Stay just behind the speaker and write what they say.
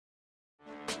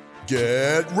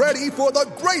Get ready for the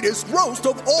greatest roast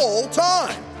of all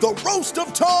time, the Roast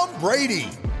of Tom Brady,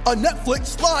 a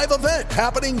Netflix live event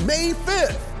happening May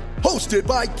 5th. Hosted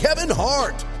by Kevin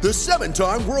Hart, the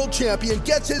 7-time world champion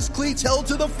gets his cleats held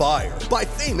to the fire by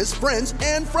famous friends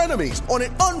and frenemies on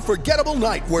an unforgettable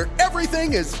night where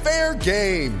everything is fair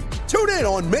game. Tune in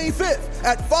on May 5th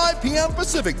at 5 p.m.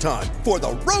 Pacific time for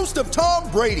the Roast of Tom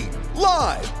Brady,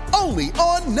 live only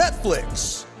on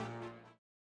Netflix.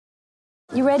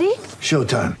 You ready?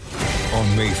 Showtime.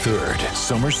 On May 3rd,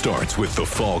 summer starts with The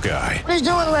Fall Guy. Let's do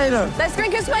it later. Let's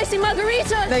drink a spicy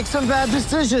margarita. Make some bad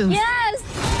decisions. Yes!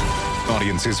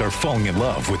 Audiences are falling in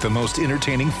love with the most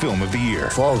entertaining film of the year.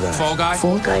 Fall Guy. Fall Guy?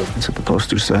 Fall guy. That's what the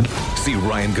poster said. See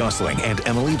Ryan Gosling and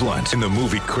Emily Blunt in the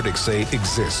movie critics say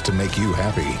exists to make you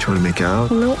happy. Trying to make it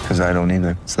out? Nope. Because I don't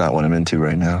either. It's not what I'm into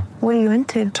right now. What are you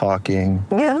into? Talking.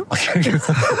 Yeah.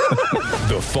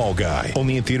 The Fall Guy.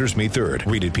 Only in theaters May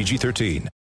 3rd. Rated PG-13.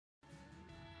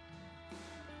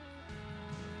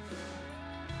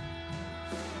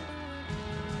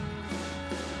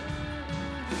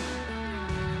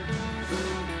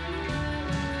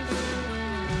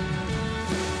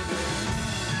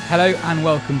 Hello and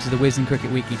welcome to the Wisden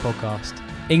Cricket Weekly podcast.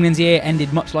 England's year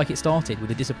ended much like it started, with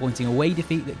a disappointing away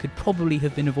defeat that could probably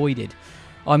have been avoided.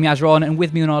 I'm Yaz Rana, and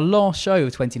with me on our last show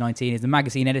of 2019 is the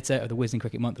magazine editor of the Wisden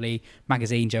Cricket Monthly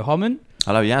magazine, Joe Harmon.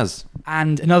 Hello, Yaz.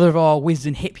 And another of our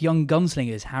Wisden hip young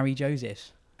gunslingers, Harry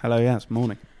Josephs. Hello, Yaz.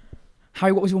 Morning.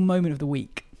 Harry, what was your moment of the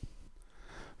week?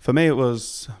 For me, it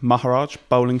was Maharaj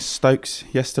bowling Stokes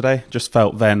yesterday. Just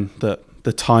felt then that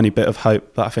the tiny bit of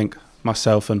hope that I think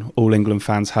myself and all England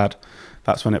fans had,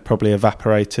 that's when it probably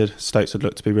evaporated. Stokes had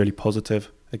looked to be really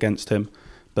positive against him,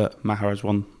 but Maharaj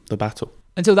won the battle.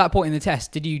 Until that point in the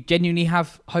test, did you genuinely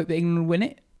have hope that England would win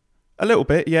it? A little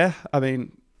bit, yeah. I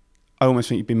mean, I almost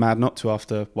think you'd be mad not to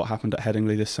after what happened at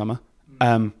Headingley this summer.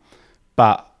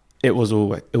 But it was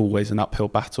always an uphill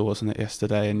battle, wasn't it,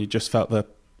 yesterday? And you just felt that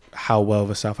how well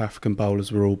the South African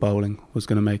bowlers were all bowling was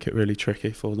going to make it really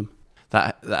tricky for them.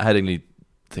 That Headingley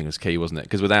thing was key, wasn't it?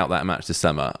 Because without that match this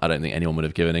summer, I don't think anyone would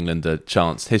have given England a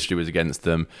chance. History was against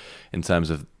them in terms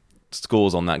of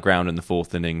scores on that ground in the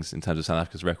fourth innings, in terms of South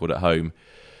Africa's record at home,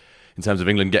 in terms of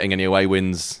England getting any away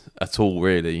wins at all,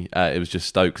 really. It was just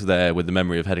Stokes there with the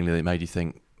memory of Headingley that made you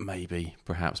think, maybe,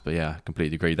 perhaps. But yeah, I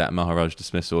completely agree. That Maharaj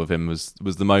dismissal of him was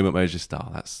the moment where it was just,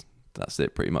 that's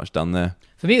it, pretty much done there.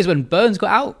 For me, it was when Burns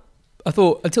got out. I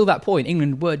thought, until that point,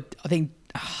 England would, I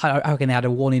reckon they had a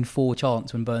 1 in 4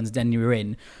 chance when Burns and Denley were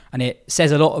in, and it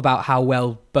says a lot about how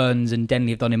well Burns and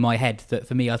Denley have done in my head. That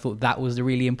for me, I thought that was a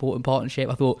really important partnership.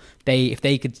 I thought if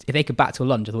they could bat to a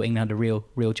lunge, I thought England had a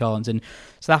real chance. And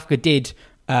South Africa did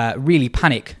really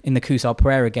panic in the Kusal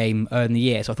Pereira game early in the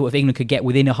year. So I thought if England could get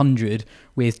within 100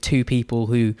 with two people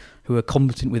who are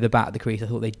competent with the bat at the crease, I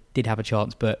thought they did have a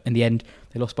chance. But in the end,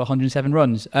 they lost by 107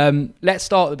 runs. Let's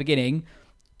start at the beginning.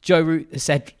 Joe Root has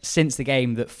said since the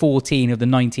game that 14 of the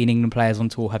 19 England players on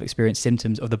tour have experienced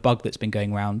symptoms of the bug that's been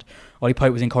going around. Ollie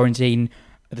Pope was in quarantine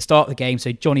at the start of the game,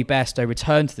 so Johnny Bairstow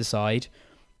returned to the side.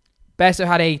 Bairstow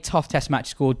had a tough test match,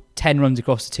 scored 10 runs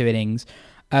across the 2 innings,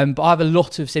 but I have a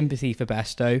lot of sympathy for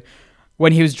Bairstow.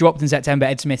 When he was dropped in September,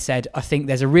 Ed Smith said, I think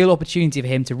there's a real opportunity for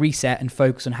him to reset and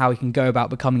focus on how he can go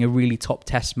about becoming a really top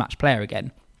test match player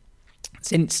again.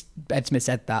 Since Ed Smith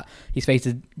said that, he's faced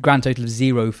a grand total of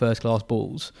 0 first-class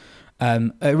balls.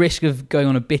 At risk of going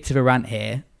on a bit of a rant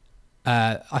here,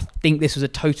 I think this was a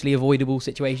totally avoidable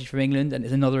situation from England, and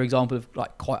it's another example of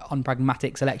quite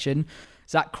unpragmatic selection.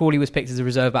 Zach Crawley was picked as a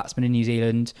reserve batsman in New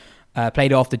Zealand,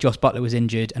 played after Josh Buttler was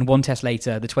injured, and 1 test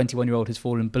later, the 21-year-old has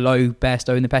fallen below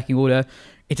Bairstow in the pecking order.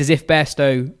 It's as if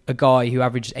Bairstow, a guy who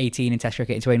averaged 18 in Test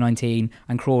cricket in 2019,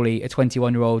 and Crawley, a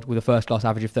 21-year-old with a first-class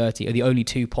average of 30, are the only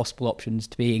 2 possible options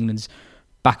to be England's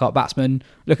backup batsman.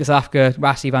 Look at South Africa,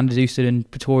 Rassie, Van der Dusen and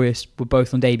Pretorius were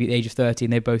both on debut at the age of 30,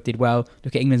 and they both did well.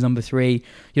 Look at England's number 3.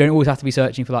 You don't always have to be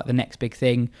searching for the next big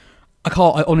thing.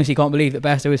 I honestly can't believe that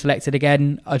Bairstow was selected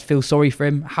again. I'd feel sorry for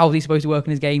him. How was he supposed to work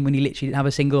in his game when he literally didn't have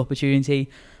a single opportunity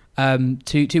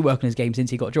to work in his game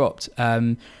since he got dropped?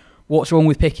 What's wrong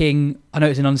with picking, I know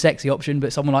it's an unsexy option,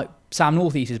 but someone like Sam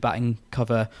Northeast's batting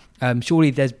cover? Surely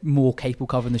there's more capable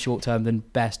cover in the short term than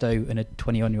Bairstow and a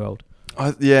 21-year-old.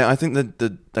 I think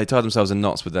that they tied themselves in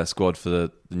knots with their squad for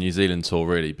the New Zealand tour,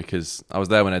 really, because I was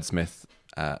there when Ed Smith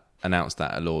announced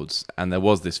that at Lords, and there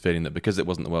was this feeling that because it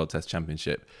wasn't the World Test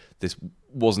Championship, this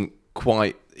wasn't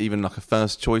quite even like a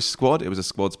first choice squad. It was a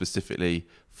squad specifically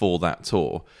for that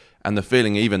tour, and the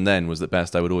feeling even then was that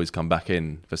Bairstow would always come back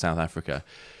in for South Africa.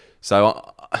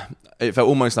 So it felt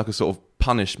almost like a sort of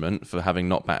punishment for having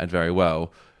not batted very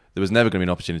well, there was never going to be an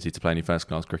opportunity to play any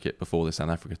first-class cricket before the South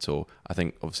Africa tour. I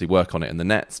think obviously work on it in the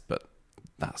nets, but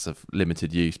that's of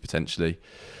limited use potentially.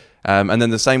 And then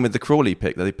the same with the Crawley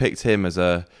pick. They picked him as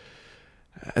a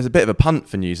bit of a punt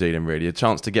for New Zealand, really, a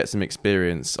chance to get some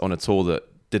experience on a tour that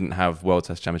didn't have World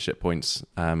Test Championship points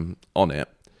on it.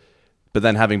 But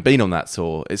then having been on that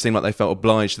tour, it seemed like they felt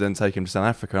obliged to then take him to South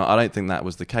Africa. I don't think that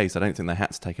was the case. I don't think they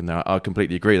had to take him there. I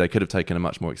completely agree. They could have taken a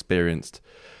much more experienced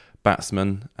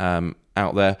batsman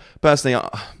out there. Personally,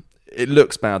 it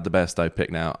looks bad, the Bairstow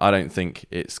pick now. I don't think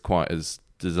it's quite as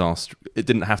disastrous. It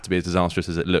didn't have to be as disastrous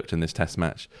as it looked in this Test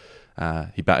match.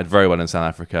 He batted very well in South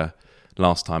Africa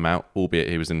last time out, albeit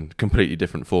he was in completely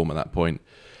different form at that point.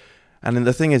 And then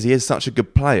the thing is, he is such a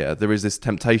good player. There is this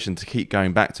temptation to keep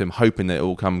going back to him, hoping that it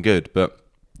will come good. But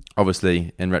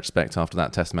obviously, in retrospect, after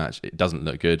that Test match, it doesn't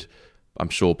look good. I'm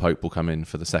sure Pope will come in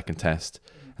for the second Test.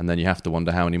 And then you have to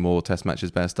wonder how many more Test matches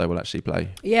Bairstow will actually play.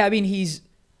 Yeah, I mean,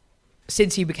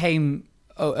 since he became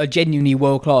a genuinely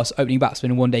world-class opening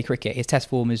batsman in one-day cricket, his Test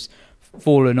form has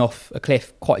fallen off a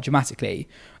cliff quite dramatically.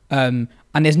 And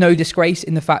there's no disgrace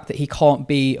in the fact that he can't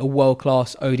be a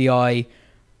world-class ODI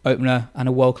opener and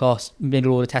a world-class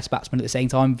middle-order Test batsman at the same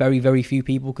time. Very, very few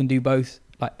people can do both,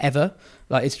 like ever.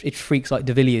 Like it's freaks like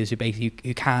De Villiers who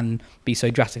can be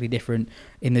so drastically different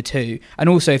in the two. And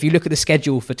also, if you look at the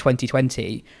schedule for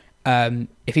 2020,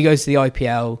 if he goes to the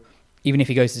IPL, even if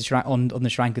he goes to on the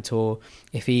Sri Lanka tour,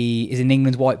 if he is in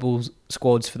England's white ball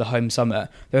squads for the home summer,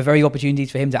 there are very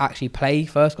opportunities for him to actually play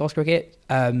first-class cricket.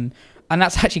 And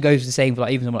that actually goes the same for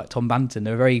even someone like Tom Banton.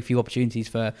 There are very few opportunities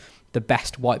for the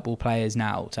best white ball players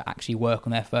now to actually work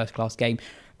on their first-class game.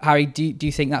 Harry, do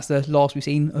you think that's the last we've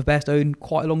seen of Bairstow in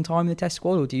quite a long time in the Test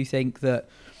squad, or do you think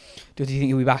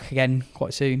he'll be back again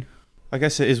quite soon? I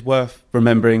guess it is worth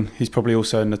remembering he's probably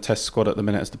also in the Test squad at the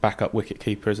minute as the backup wicket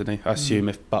keeper, isn't he? I assume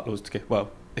if Buttler was to get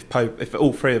if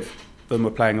all three of them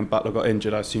were playing and Buttler got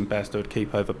injured, I assume Bairstow would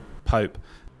keep over Pope.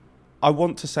 I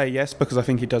want to say yes because I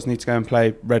think he does need to go and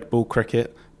play red ball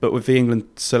cricket. But with the England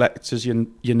selectors, you're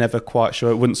never quite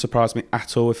sure. It wouldn't surprise me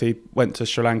at all if he went to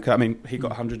Sri Lanka. I mean, he got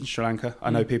 100 in Sri Lanka.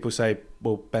 I know people say,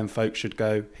 well, Ben Foakes should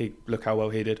go. Look how well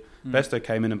he did. Bairstow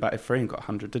came in and batted 3 and got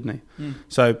 100, didn't he?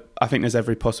 So I think there's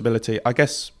every possibility. I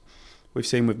guess we've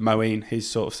seen with Moeen, he's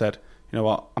sort of said, you know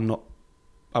what,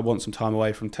 I want some time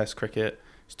away from Test cricket.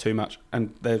 It's too much.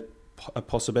 And there's a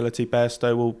possibility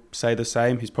Bairstow will say the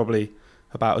same. He's probably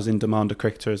about as in demand a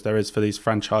cricketer as there is for these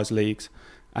franchise leagues.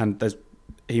 And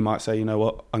he might say, you know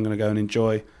what, I'm going to go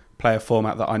and play a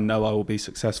format that I know I will be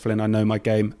successful in. I know my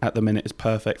game at the minute is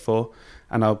perfect for,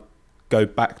 and I'll go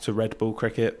back to red ball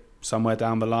cricket somewhere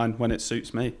down the line when it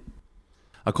suits me.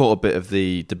 I caught a bit of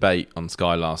the debate on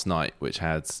Sky last night, which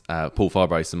had Paul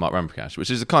Farbrace and Mark Ramprakash, which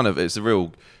is it's a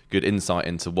real good insight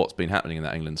into what's been happening in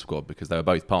that England squad because they were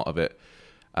both part of it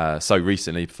so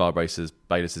recently. Farbrace as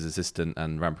Bayliss' assistant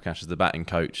and Ramprakash as the batting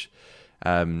coach,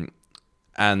 and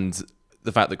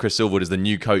the fact that Chris Silverwood is the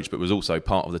new coach but was also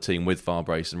part of the team with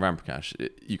Farbrace and Ramprakash,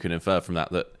 you can infer from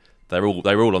that they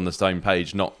were all on the same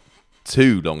page not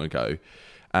too long ago.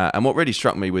 And what really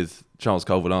struck me with Charles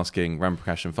Colville asking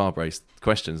Ramprakash and Farbrace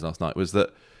questions last night was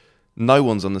that no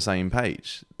one's on the same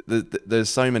page. There's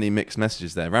so many mixed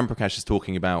messages there. Ramprakash is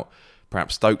talking about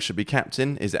perhaps Stokes should be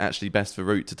captain. Is it actually best for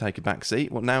Root to take a back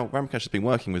seat? Well, now Ramprakash has been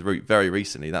working with Root very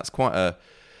recently. That's quite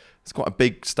a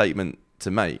big statement to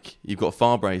make. You've got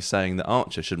Farbrace saying that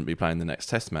Archer shouldn't be playing the next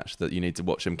Test match, that you need to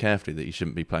watch him carefully, that he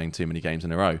shouldn't be playing too many games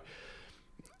in a row.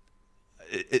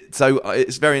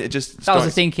 That was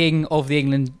the thinking of the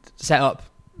England setup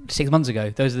 6 months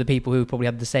ago. Those are the people who probably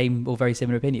had the same or very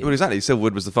similar opinion. Well, exactly.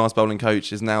 Silverwood was the fast bowling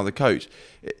coach, is now the coach.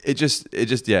 It just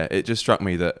struck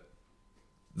me that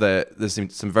there's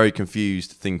some very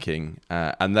confused thinking,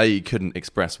 and they couldn't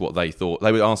express what they thought.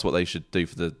 They would ask what they should do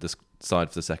for the side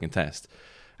for the second Test.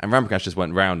 And Ramprakash just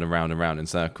went round and round and round in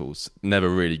circles, never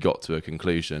really got to a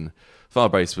conclusion.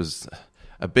 Farbrace was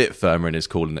a bit firmer in his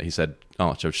calling that he said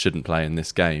Archer shouldn't play in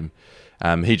this game.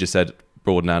 He just said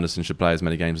Broad and Anderson should play as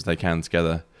many games as they can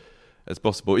together as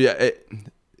possible. Yeah,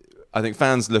 I think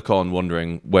fans look on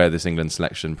wondering where this England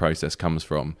selection process comes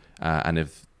from. And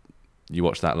if you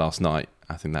watched that last night,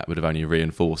 I think that would have only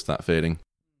reinforced that feeling.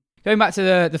 Going back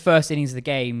to the first innings of the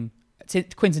game,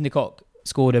 Quinton de Kock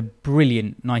scored a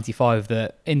brilliant 95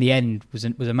 that in the end was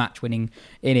a match-winning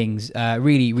innings.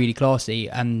 Really, really classy.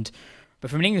 But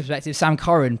from an England perspective, Sam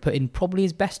Curran put in probably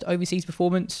his best overseas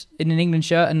performance in an England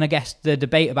shirt. And I guess the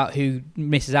debate about who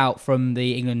misses out from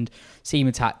the England seam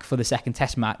attack for the second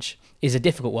Test match is a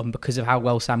difficult one because of how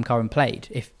well Sam Curran played.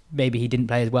 If maybe he didn't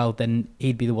play as well, then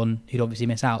he'd be the one who'd obviously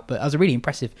miss out. But that was a really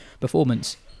impressive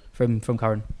performance from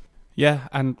Curran. Yeah,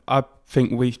 and I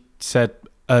think we said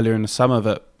earlier in the summer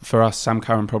that for us, Sam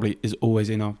Curran probably is always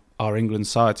in our England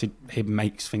side. He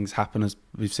makes things happen, as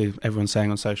we've seen everyone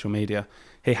saying on social media.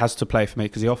 He has to play for me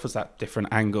because he offers that different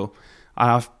angle.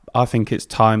 And I think it's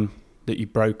time that you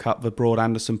broke up the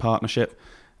Broad-Anderson partnership.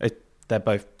 They're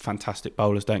both fantastic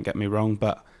bowlers, don't get me wrong,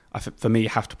 but for me, you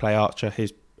have to play Archer.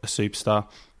 He's a superstar.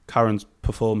 Curran's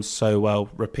performs so well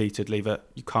repeatedly that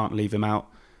you can't leave him out,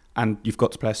 and you've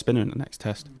got to play a spinner in the next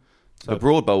test. So, but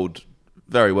Broad bowled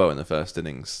very well in the first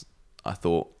innings, I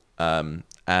thought, and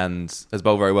has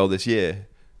bowled very well this year.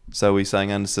 So we're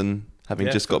saying Anderson, having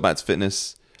just got back to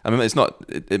fitness. I mean, it's not.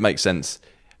 It makes sense,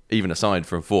 even aside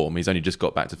from form. He's only just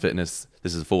got back to fitness.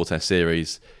 This is a 4-test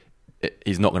series.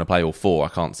 He's not going to play all 4. I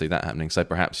can't see that happening. So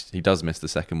perhaps he does miss the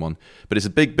second one. But it's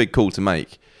a big, big call to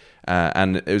make.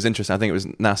 And it was interesting. I think it was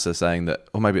NASA saying that,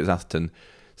 or maybe it was Atherton,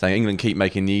 saying England keep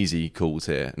making the easy calls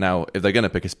here. Now, if they're going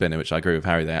to pick a spinner, which I agree with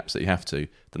Harry, they absolutely have to,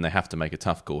 then they have to make a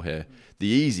tough call here. The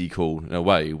easy call, in a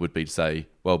way, would be to say,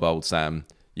 well bowled, Sam,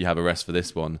 you have a rest for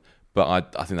this one. But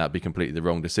I think that would be completely the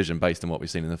wrong decision based on what we've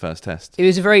seen in the first test. It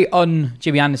was a very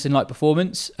un-Jimmy Anderson-like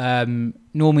performance.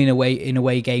 Normally in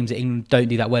away games that England don't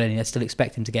do that well, and I still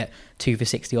expect him to get 2 for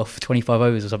 60 off 25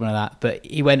 overs or something like that. But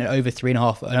he went over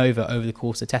 3.5 and over the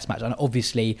course of the test match. And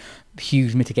obviously,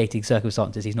 huge mitigating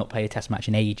circumstances. He's not played a test match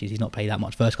in ages. He's not played that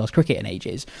much first-class cricket in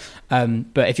ages.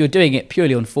 But if you're doing it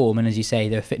purely on form, and as you say,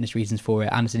 there are fitness reasons for it,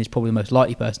 Anderson is probably the most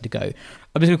likely person to go.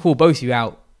 I'm just going to call both of you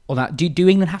out on that. Do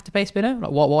England have to play a spinner?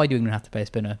 Like, why do England have to play a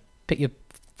spinner? Pick your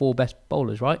 4 best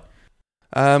bowlers, right?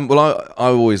 Well, I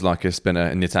always like a spinner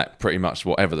in the attack, pretty much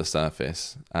whatever the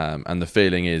surface. And the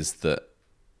feeling is that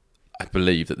I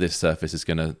believe that this surface is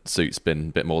going to suit spin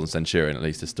a bit more than Centurion, at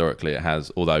least historically it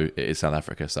has, although it is South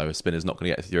Africa, so a spinner's not going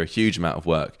to get through a huge amount of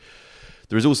work.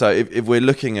 There is also, if we're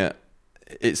looking at,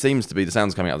 it seems to be, the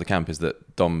sounds coming out of the camp is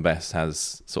that Dom Bess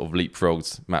has sort of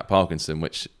leapfrogged Matt Parkinson,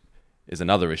 which is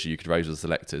another issue you could raise with the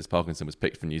selectors. Parkinson was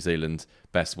picked for New Zealand.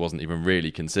 Bess wasn't even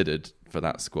really considered for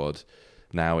that squad.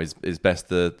 Now is Bess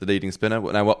the leading spinner?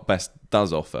 Now what Bess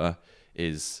does offer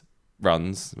is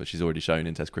runs, which he's already shown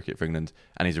in Test cricket for England,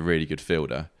 and he's a really good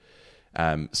fielder.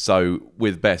 So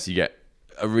with Bess, you get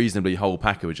a reasonably whole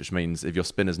package, which means if your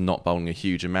spinner's not bowling a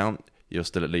huge amount, you're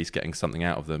still at least getting something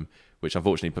out of them, which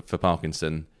unfortunately for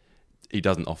Parkinson, he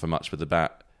doesn't offer much with the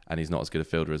bat, and he's not as good a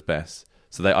fielder as Bess.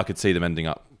 So I could see them ending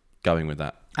up going with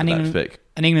that. And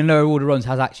England lower order runs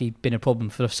has actually been a problem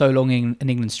for so long in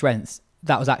England's strength.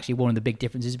 That was actually one of the big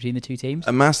differences between the two teams.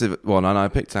 A massive one, and I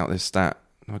picked out this stat.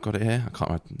 Have I got it here?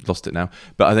 I lost it now.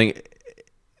 But I think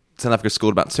South Africa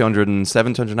scored about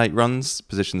 207, 208 runs,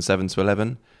 position 7 to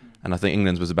 11. And I think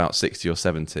England's was about 60 or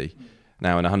 70.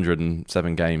 Now in a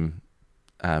 107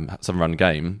 run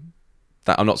game,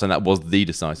 that I'm not saying that was the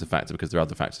decisive factor, because there are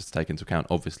other factors to take into account,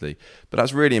 obviously. But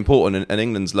that's really important, and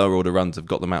England's lower order runs have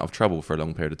got them out of trouble for a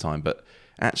long period of time. But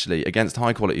actually, against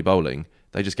high-quality bowling,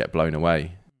 they just get blown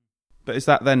away. But is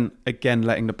that then, again,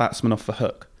 letting the batsman off the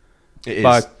hook? It is.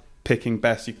 By picking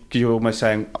Bess, you're almost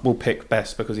saying, we'll pick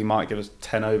Bess because he might give us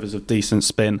 10 overs of decent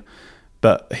spin,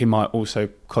 but he might also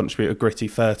contribute a gritty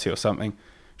 30 or something.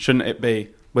 Shouldn't it be,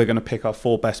 we're going to pick our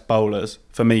 4 best bowlers?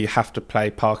 For me, you have to play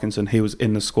Parkinson. He was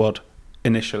in the squad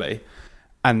initially,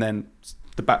 and then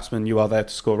the batsman, you are there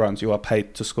to score runs, you are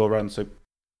paid to score runs. So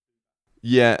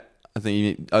yeah, I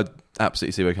think I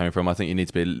absolutely see where you're coming from. I think you need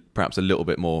to be perhaps a little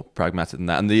bit more pragmatic than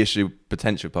that. And the issue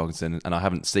potentially with Parkinson, and I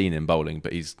haven't seen him bowling,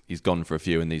 but he's gone for a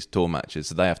few in these tour matches,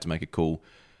 so they have to make a call.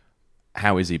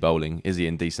 How is he bowling? Is he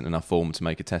in decent enough form to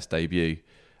make a test debut?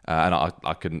 And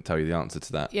I couldn't tell you the answer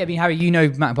to that. Yeah, I mean, Harry, you know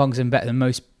Matt Parkinson better than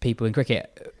most people in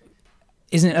cricket.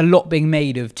 Isn't a lot being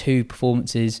made of 2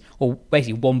 performances, or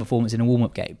basically 1 performance in a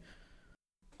warm-up game?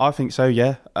 I think so,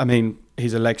 yeah. I mean,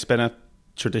 he's a leg spinner.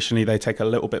 Traditionally, they take a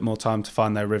little bit more time to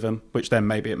find their rhythm, which then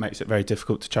maybe it makes it very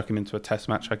difficult to chuck him into a test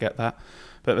match. I get that.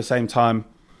 But at the same time,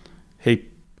 he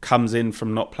comes in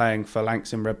from not playing for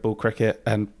Lancs in red ball cricket,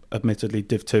 and admittedly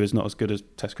Div 2 is not as good as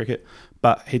test cricket,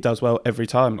 but he does well every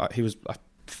time. Like, he was, I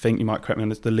think you might correct me on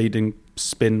this, the leading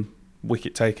spin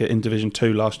wicket taker in Division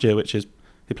 2 last year, which is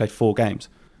he played 4 games,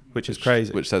 which is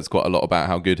crazy. Which says quite a lot about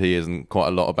how good he is, and quite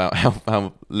a lot about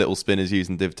how little spin is used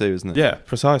in Div 2, isn't it? Yeah,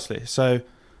 precisely. So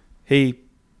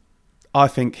I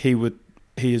think he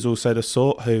is also the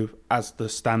sort who, as the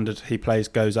standard he plays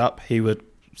goes up, he would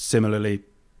similarly,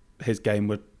 his game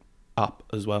would up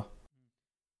as well.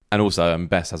 And also,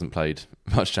 Bess hasn't played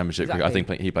much Championship cricket. I think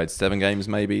he played 7 games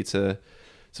maybe to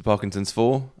Parkinson's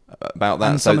 4, about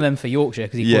that. And some of them for Yorkshire,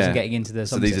 because he wasn't getting into the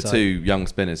So these are 2 young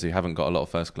spinners who haven't got a lot of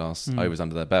first-class overs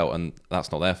under their belt, and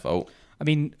that's not their fault. I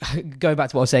mean, going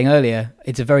back to what I was saying earlier,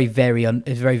 it's a very, very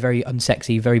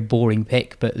unsexy, very boring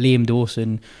pick, but Liam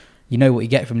Dawson, you know what you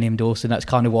get from Liam Dawson. That's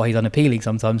kind of why he's unappealing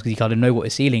sometimes, because you kind of know what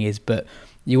his ceiling is, but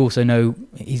you also know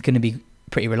he's going to be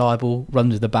pretty reliable,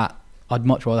 runs with the bat. I'd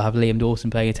much rather have Liam Dawson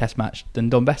playing a test match than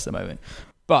Dom Bess at the moment.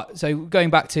 But so going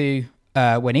back to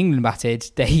when England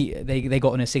batted, they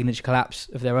got on a signature collapse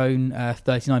of their own,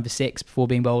 39 for 6 before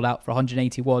being bowled out for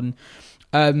 181.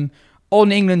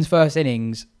 On England's first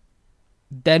innings,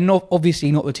 they're not obviously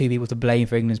not the two people to blame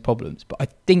for England's problems, but I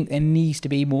think there needs to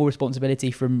be more responsibility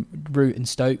from Root and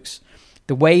Stokes.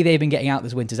 The way they've been getting out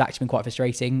this winter has actually been quite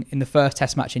frustrating. In the first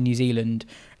test match in New Zealand,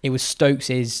 it was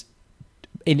Stokes's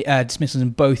dismissals in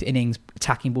both innings,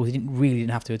 attacking balls he didn't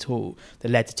have to at all, that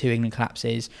led to 2 England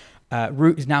collapses.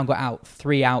 Root has now got out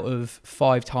 3 out of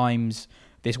 5 times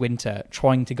this winter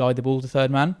trying to guide the ball to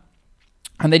third man,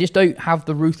 and they just don't have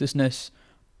the ruthlessness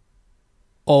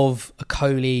of a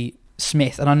Kohli,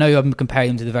 Smith. And I know I'm comparing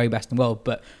them to the very best in the world,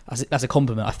 but that's a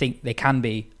compliment. I think they can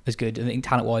be as good. I think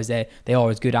talent-wise they are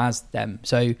as good as them.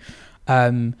 So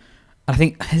I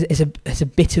think it's a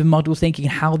bit of muddled thinking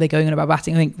how they're going on about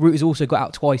batting. I think Root has also got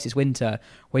out twice this winter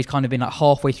where he's kind of been like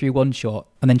halfway through one shot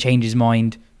and then changed his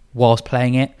mind whilst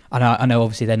playing it. I know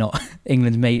obviously they're not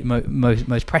England's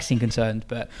most pressing concerns,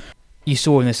 but you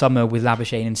saw in the summer with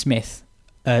Labuschagne and Smith,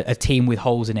 a team with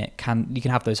holes in it, you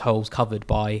can have those holes covered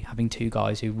by having 2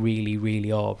 guys who really,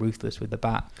 really are ruthless with the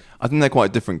bat. I think they're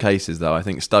quite different cases, though. I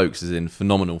think Stokes is in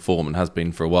phenomenal form and has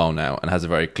been for a while now, and has a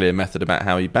very clear method about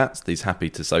how he bats. He's happy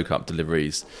to soak up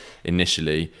deliveries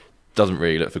initially, doesn't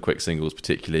really look for quick singles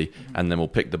particularly, and then will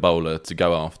pick the bowler to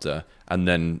go after, and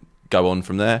then go on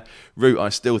from there. Root, I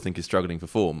still think, is struggling for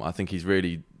form. I think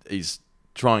he's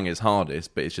trying his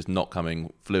hardest, but it's just not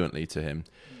coming fluently to him.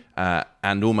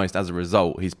 And almost as a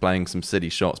result, he's playing some silly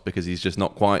shots because he's just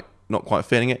not quite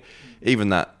feeling it. Even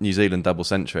that New Zealand double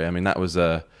century, I mean, that was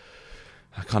a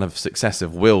kind of success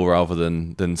of will rather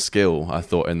than skill, I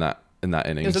thought, in that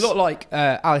innings. It was a lot like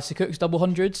Alistair Cook's double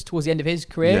hundreds towards the end of his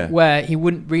career, where he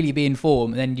wouldn't really be in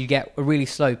form, and then you get a really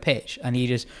slow pitch, and he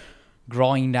just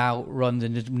grind out runs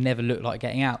and just never look like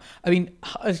getting out. I mean,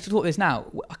 I thought this now.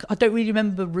 I don't really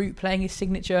remember Root playing his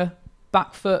signature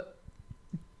back foot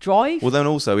drive. Well, then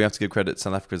also we have to give credit to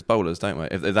South Africa's bowlers, don't we?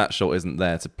 If that shot isn't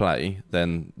there to play,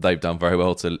 then they've done very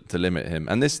well to limit him.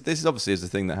 And this is obviously is the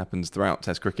thing that happens throughout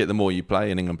Test cricket. The more you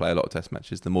play, and England play a lot of Test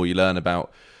matches, the more you learn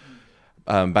about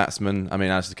batsmen. I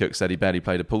mean, Alistair Cook said he barely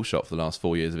played a pull shot for the last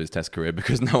 4 years of his Test career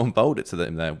because no one bowled it to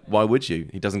him there. Why would you?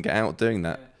 He doesn't get out doing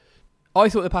that. I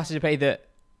thought the passage of play that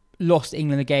lost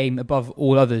England the game above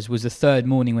all others was the third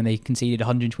morning when they conceded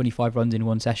 125 runs in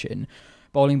one session.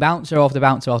 Bowling bouncer after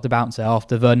bouncer after bouncer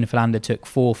after Vernon Philander took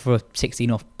 4 for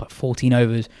 16 off 14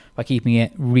 overs by keeping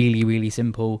it really, really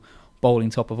simple, bowling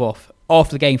top of off.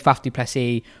 After the game, Faf du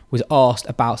Plessis was asked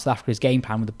about South Africa's game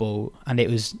plan with the ball, and it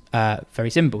was very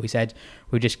simple. He said,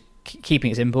 we're just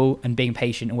keeping it simple and being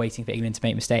patient and waiting for England to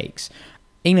make mistakes.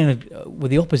 England were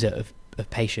the opposite of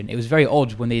patient. It was very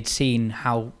odd when they'd seen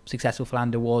how successful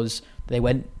Philander was. They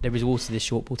resorted to this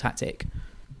short ball tactic.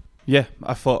 Yeah,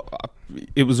 I thought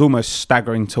it was almost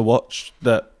staggering to watch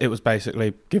that it was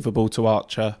basically give a ball to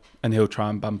Archer and he'll try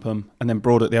and bump him, and then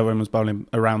Broad at the other end was bowling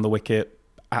around the wicket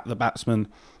at the batsman,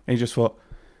 and you just thought,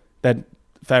 then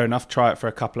fair enough, try it for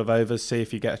a couple of overs, see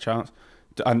if you get a chance.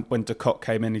 And when De Kock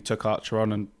came in, he took Archer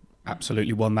on and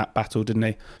absolutely won that battle, didn't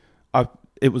he?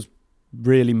 It was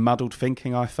really muddled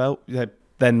thinking, I felt.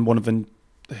 Then one of them,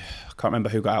 I can't remember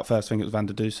who got out first, I think it was Van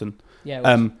der Dusen. Yeah, it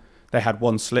was. They had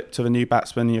one slip to the new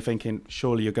batsman, and you're thinking,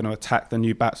 surely you're going to attack the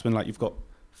new batsman. Like, you've got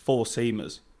 4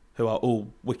 seamers who are all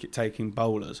wicket-taking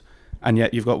bowlers, and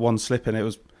yet you've got one slip, and it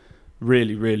was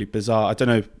really, really bizarre. I don't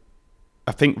know.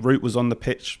 I think Root was on the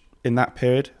pitch in that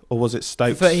period, or was it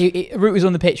Stokes? Root was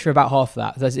on the pitch for about half of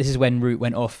that. This is when Root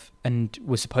went off and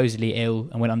was supposedly ill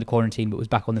and went under quarantine, but was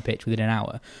back on the pitch within an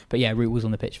hour. But yeah, Root was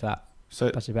on the pitch for that. So,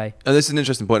 and this is an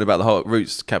interesting point about the whole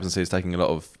Root's captaincy is taking a lot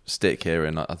of stick here,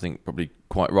 and I think probably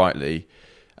quite rightly.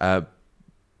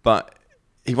 But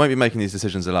he won't be making these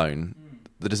decisions alone.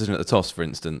 The decision at the toss, for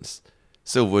instance,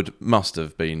 Silverwood must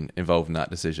have been involved in that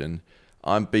decision.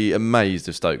 I'd be amazed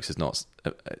if Stokes is not.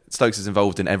 Stokes is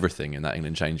involved in everything in that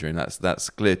England change room. That's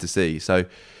clear to see. So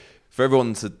for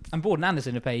everyone to... And Broad and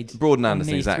Anderson have played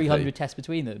Anderson, exactly 300 tests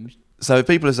between them. So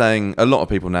people are saying, a lot of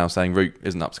people now saying Root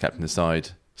isn't up to captain his side,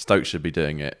 Stokes should be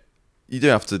doing it. You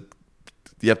have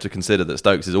to consider that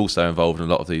Stokes is also involved in a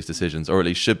lot of these decisions, or at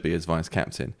least should be as vice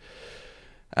captain.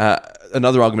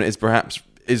 Another argument is perhaps,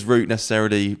 is Root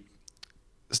necessarily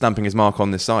stamping his mark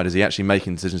on this side? Is he actually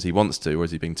making decisions he wants to, or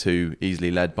is he being too easily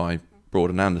led by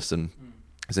Broad and Anderson?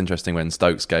 It's interesting when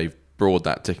Stokes gave Broad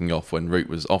that ticking off when Root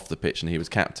was off the pitch and he was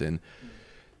captain.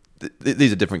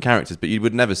 these are different characters, but you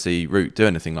would never see Root do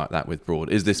anything like that with Broad.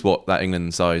 Is this what that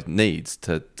England side needs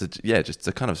to just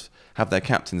to kind of have their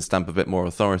captain stamp a bit more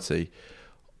authority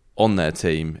on their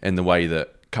team in the way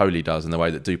that Kohli does, in the way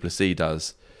that Duplessis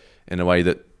does, in a way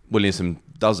that Williamson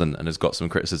doesn't, and has got some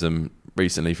criticism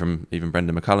recently from even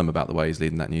Brendan McCullum about the way he's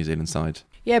leading that New Zealand side.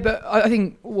 Yeah, but I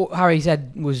think what Harry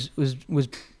said was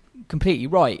completely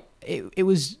right. It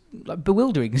was like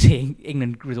bewildering seeing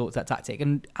England resort to that tactic,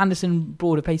 and Anderson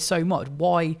Broad have played so much.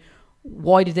 Why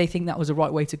did they think that was the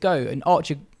right way to go? And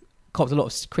Archer copped a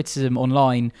lot of criticism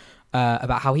online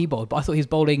about how he bowled, but I thought he was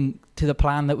bowling to the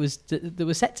plan that was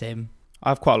set to him. I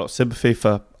have quite a lot of sympathy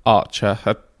for Archer.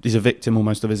 He's a victim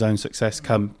almost of his own success.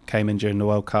 Came in during the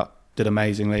World Cup, did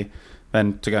amazingly.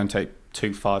 Then to go and take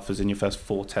 2 fifers in your first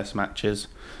 4 Test matches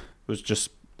was just...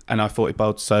 And I thought he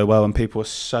bowled so well, and people were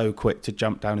so quick to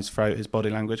jump down his throat, his body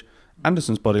language.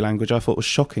 Anderson's body language I thought was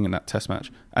shocking in that Test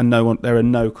match. And there are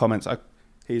no comments.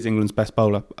 He's England's best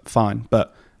bowler, fine.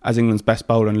 But as England's best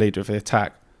bowler and leader of the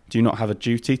attack, do you not have a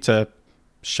duty to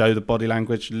show the body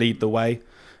language, lead the way?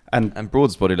 And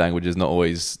Broad's body language is not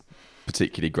always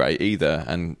particularly great either,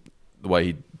 and the way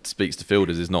he speaks to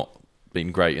fielders has not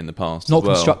been great in the past. Not as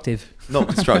well. constructive. Not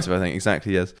constructive, I think.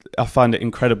 Exactly, yes. I find it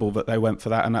incredible that they went for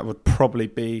that, and that would probably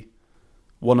be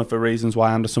one of the reasons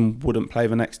why Anderson wouldn't play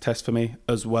the next Test for me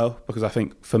as well, because I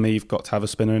think for me you've got to have a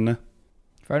spinner in there.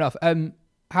 Fair enough.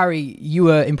 Harry, you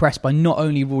were impressed by not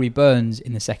only Rory Burns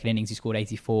in the second innings, he scored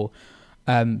 84,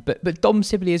 but Dom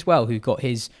Sibley as well, who got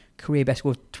his career best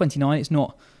score of 29. It's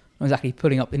not exactly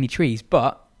pulling up any trees,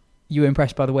 but you were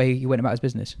impressed by the way he went about his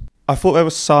business. I thought there were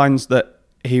signs that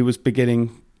he was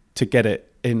beginning to get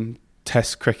it in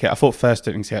Test cricket. I thought first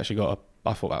innings he actually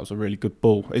I thought that was a really good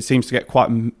ball. It seems to get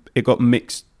it got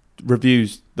mixed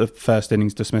reviews, the first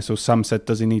innings dismissal. Some said,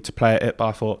 does he need to play at it? But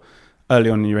I thought early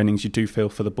on in your innings you do feel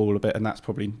for the ball a bit, and that's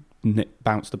probably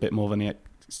bounced a bit more than he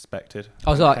expected.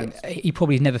 I was like, he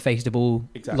probably never faced a ball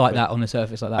like that on the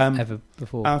surface like that ever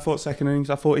before. I thought second innings,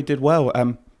 I thought he did well.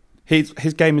 His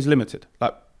game is limited.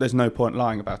 Like, there's no point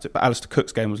lying about it. But Alistair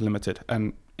Cook's game was limited,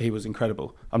 and he was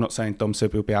incredible. I'm not saying Dom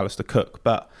Sibley will be Alistair Cook,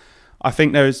 but I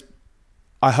think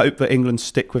I hope that England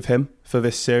stick with him for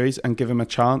this series and give him a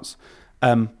chance.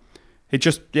 He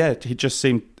just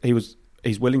seemed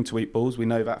he's willing to eat balls. We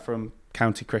know that from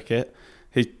county cricket.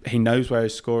 He knows where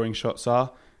his scoring shots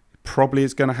are. Probably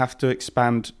is going to have to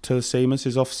expand to the seamers,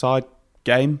 his offside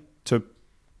game, to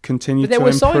continue to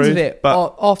improve. But there were signs of it.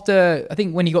 But after, I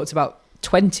think when he got to about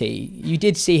 20, you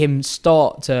did see him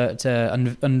start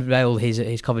to unveil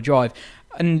his cover drive.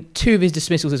 And 2 of his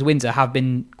dismissals as Windsor have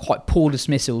been quite poor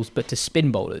dismissals, but to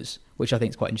spin bowlers, which I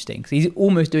think is quite interesting. Because he's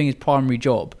almost doing his primary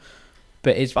job.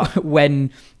 But it's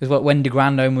when de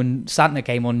Grandhomme, when Santner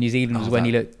came on New Zealand, was when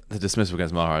he looked... The dismissal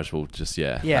against Maharaj will just,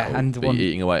 and be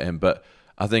eating away at him. But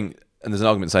I think, and there's an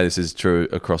argument to say this is true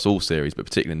across all series, but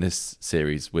particularly in this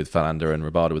series with Falander and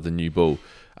Rabada with the new ball,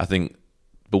 I think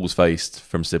balls faced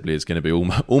from Sibley is going to be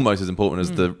almost as important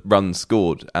as the runs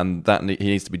scored, and that he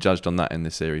needs to be judged on that in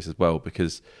this series as well,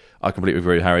 because I completely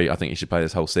agree with Harry. I think he should play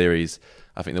this whole series.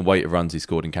 I think the weight of runs he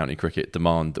scored in county cricket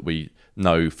demand that we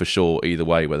know for sure either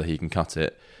way whether he can cut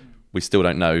it. We still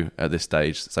don't know at this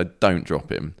stage, so don't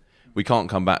drop him. We can't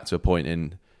come back to a point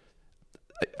in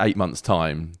 8 months'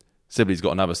 time. Sibley's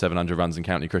got another 700 runs in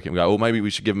county cricket and we go, maybe we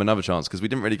should give him another chance, because we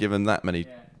didn't really give him that many.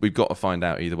 Yeah. We've got to find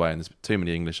out either way, and there's too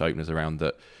many English openers around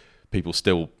that people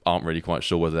still aren't really quite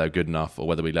sure whether they're good enough or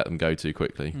whether we let them go too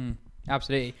quickly.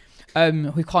 Absolutely.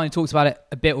 We've kind of talked about it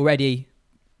a bit already,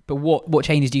 but what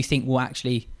changes do you think will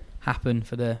actually happen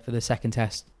for the second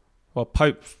Test? Well,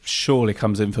 Pope surely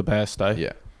comes in for Bairstow.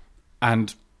 Yeah.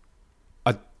 And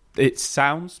it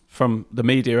sounds, from the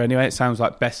media anyway, it sounds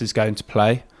like Bess is going to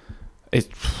play.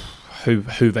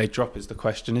 Who they drop is the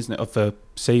question, isn't it, of the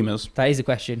seamers? That is the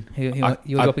question. You're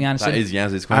dropping Anderson? That is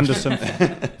Yaz's question.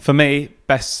 Anderson, for me,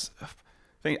 Bess, I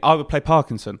think I would play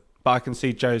Parkinson, but I can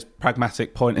see Joe's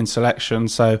pragmatic point in selection,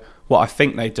 so what I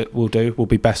think they will do will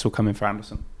be Bess will come in for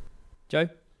Anderson. Joe?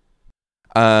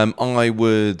 I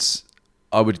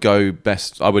would go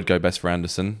best for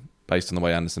Anderson, based on the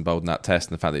way Anderson bowled in that Test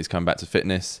and the fact that he's come back to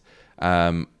fitness.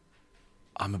 I'm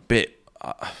a bit...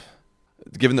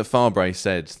 given that Farbrae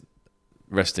said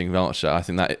resting Archer, I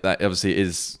think that obviously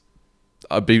is...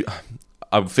 I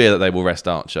would fear that they will rest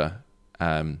Archer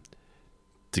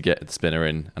to get the spinner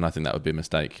in, and I think that would be a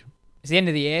mistake. It's the end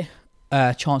of the year,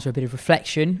 chance for a bit of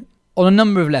reflection. On a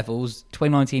number of levels,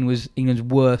 2019 was England's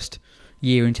worst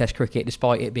year in Test cricket,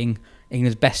 despite it being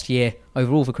England's best year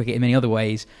overall for cricket in many other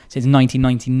ways since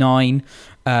 1999.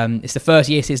 It's the first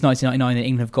year since 1999 that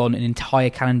England have gone an entire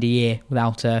calendar year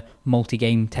without a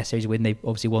multi-game Test series win. They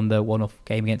obviously won the one-off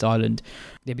game against Ireland.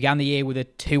 They began the year with a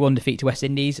 2-1 defeat to West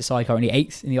Indies, a side currently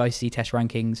 8th in the ICC Test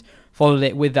rankings. Followed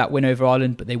it with that win over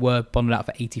Ireland, but they were bundled out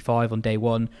for 85 on day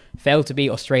one. Failed to beat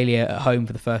Australia at home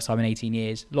for the first time in 18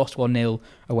 years. Lost 1-0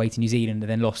 away to New Zealand, and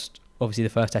then lost, obviously, the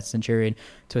first Test Centurion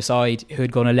to a side who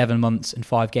had gone 11 months and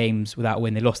 5 games without a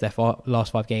win. They lost their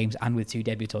last 5 games and with 2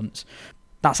 debutants.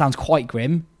 That sounds quite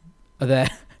grim. Are there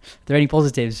any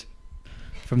positives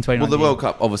from 2019? Well, the World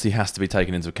Cup obviously has to be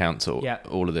taken into account to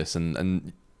all of this,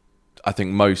 and I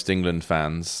think most England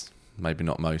fans, maybe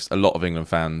not most, a lot of England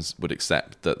fans would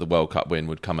accept that the World Cup win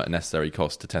would come at a necessary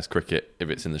cost to Test cricket if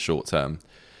it's in the short term.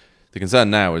 The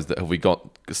concern now is that have we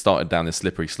started down this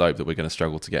slippery slope that we're going to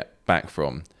struggle to get back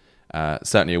from?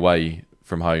 Certainly away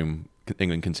from home,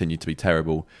 England continue to be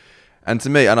terrible. And to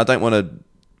me, and I don't want to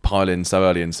pile in so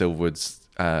early in Silverwood's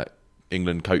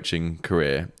England coaching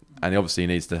career, and obviously he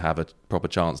needs to have a proper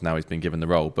chance now he's been given the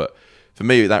role, but for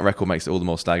me that record makes it all the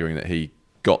more staggering that he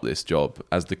got this job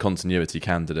as the continuity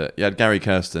candidate. You had Gary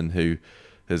Kirsten, who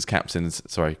has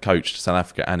coached South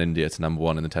Africa and India to number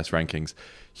 1 in the Test rankings.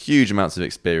 Huge amounts of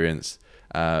experience,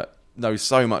 knows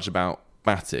so much about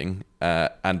batting,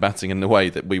 and batting in the way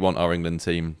that we want our England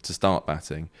team to start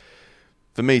batting.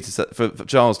 For me, for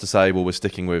Charles to say, well, we're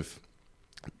sticking with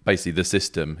basically the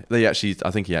system. I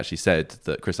think he actually said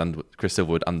that Chris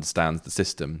Silverwood understands the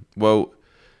system. Well,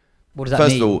 what does that mean?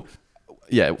 First of all,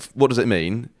 what does it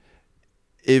mean?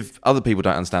 If other people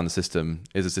don't understand the system,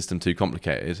 is the system too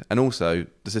complicated? And also,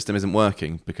 the system isn't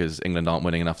working because England aren't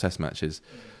winning enough Test matches.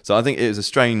 So I think it was a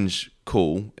strange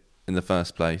call in the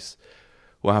first place.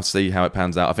 We'll have to see how it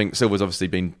pans out. I think Silverwood's obviously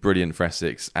been brilliant for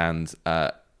Essex and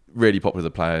really popular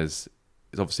with the players.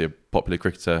 He's obviously a popular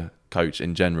cricketer, coach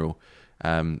in general.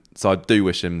 So I do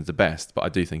wish him the best, but I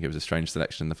do think it was a strange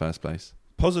selection in the first place.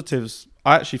 Positives,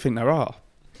 I actually think there are.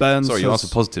 Burns Sorry, you asked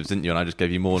for positives, didn't you? And I just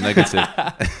gave you more negative.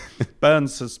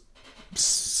 Burns has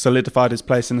solidified his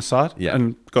place in the side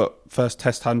and got first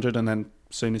Test 100 and then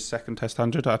soon his second Test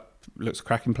 100. Looks a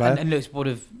cracking player. And looks one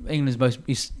of England's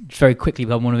he's very quickly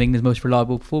become one of England's most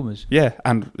reliable performers. Yeah,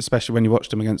 and especially when you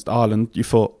watched him against Ireland, you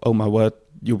thought, oh my word,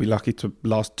 you'll be lucky to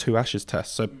last 2 Ashes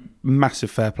tests. So massive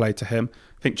fair play to him.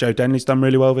 I think Joe Denley's done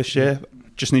really well this year.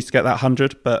 Just needs to get that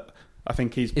 100, but I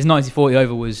think his 90-40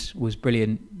 over was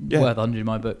brilliant. Worth 100 in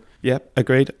my book. Yeah,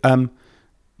 agreed. The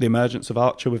emergence of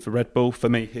Archer with the red ball, for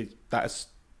me, that has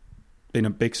been a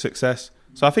big success.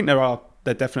 So I think there are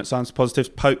definite signs of positives.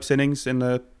 Pope's innings in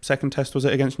the second Test, was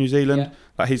it, against New Zealand? Yeah.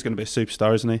 Like, he's going to be a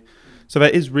superstar, isn't he? So there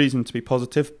is reason to be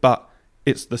positive, but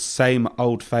it's the same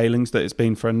old failings that it's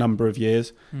been for a number of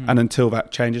years. And until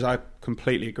that changes, I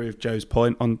completely agree with Joe's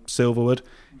point on Silverwood.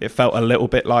 It felt a little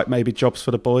bit like maybe jobs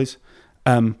for the boys.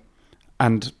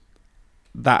 And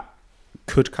that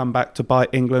could come back to bite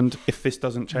England if this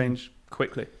doesn't change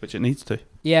quickly, which it needs to.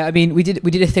 Yeah, I mean, we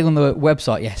did a thing on the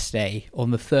website yesterday on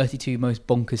the 32 most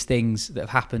bonkers things that have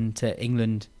happened to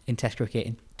England in Test cricket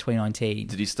in 2019.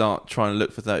 Did you start trying to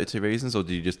look for 32 reasons, or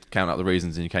did you just count out the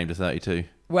reasons and you came to 32?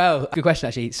 Well, good question,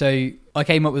 actually. So I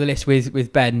came up with a list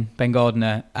with Ben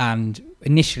Gardner, and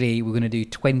initially we're going to do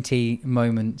 20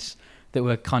 moments that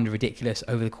were kind of ridiculous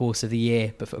over the course of the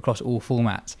year, but across all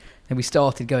formats. Then we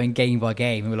started going game by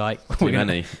game, and we're like, too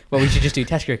many. Well, we should just do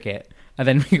Test cricket. And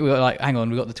then we were like, hang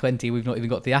on, we got the 20, we've not even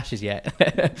got the Ashes yet.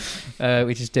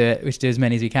 We just do it. We should do as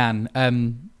many as we can.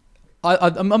 I'm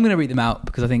going to read them out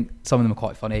because I think some of them are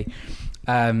quite funny.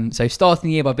 So starting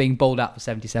the year by being bowled out for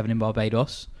 77 in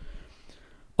Barbados.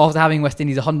 After having West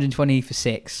Indies 120 for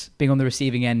 6, being on the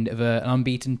receiving end of an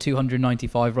unbeaten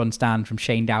 295-run stand from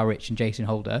Shane Dowrich and Jason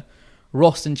Holder.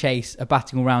 Ross and Chase are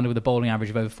batting all-rounder with a bowling average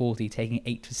of over 40, taking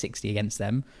 8 for 60 against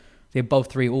them. The above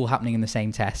 3 all happening in the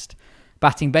same Test.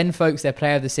 Batting Ben Foakes, their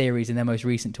player of the series in their most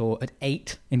recent tour, at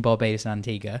 8 in Barbados and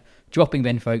Antigua, dropping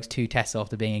Ben Foakes 2 tests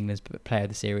after being England's player of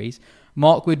the series.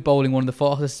 Mark Wood bowling one of the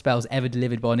fastest spells ever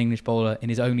delivered by an English bowler in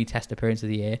his only Test appearance of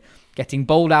the year, getting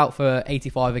bowled out for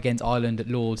 85 against Ireland at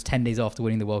Lord's 10 days after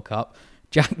winning the World Cup.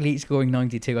 Jack Leach scoring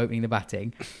 92 opening the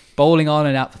batting, bowling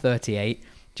Ireland out for 38.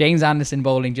 James Anderson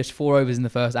bowling just 4 overs in the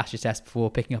first Ashes Test before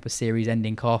picking up a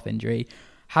series-ending calf injury.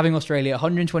 Having Australia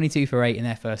 122 for 8 in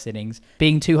their first innings,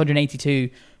 being 282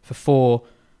 for 4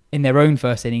 in their own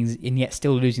first innings, and yet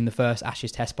still losing the first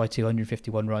Ashes Test by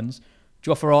 251 runs.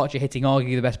 Jofra Archer hitting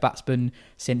arguably the best batsman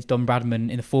since Don Bradman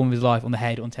in the form of his life on the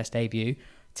head on Test debut.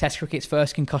 Test cricket's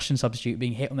first concussion substitute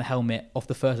being hit on the helmet off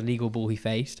the first illegal ball he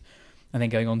faced, and then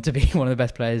going on to be one of the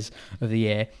best players of the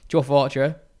year. Jofra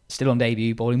Archer still on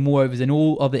debut, bowling more overs than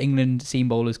all other England seam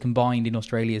bowlers combined in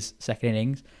Australia's second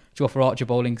innings. Jofra Archer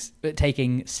bowling,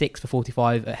 taking 6 for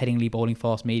 45 at Headingley, bowling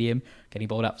fast medium, getting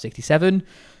bowled out for 67.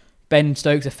 Ben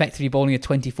Stokes effectively bowling a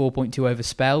 24.2 over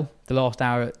spell. The last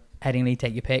hour at Headingley,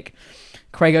 take your pick.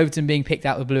 Craig Overton being picked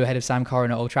out of the blue ahead of Sam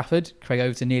Curran at Old Trafford. Craig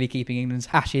Overton nearly keeping England's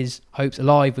Ashes hopes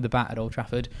alive with the bat at Old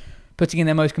Trafford. Putting in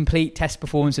their most complete test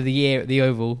performance of the year at the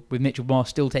Oval, with Mitchell Marsh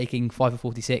still taking 5 for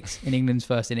 46 in England's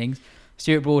first innings.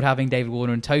 Stuart Broad having David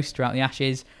Warner and toast throughout the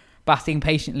Ashes. Batting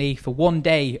patiently for one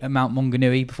day at Mount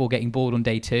Maunganui before getting bored on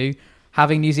day 2.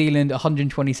 Having New Zealand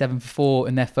 127 for 4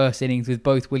 in their first innings with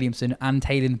both Williamson and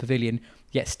Taylor in the pavilion,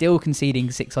 yet still conceding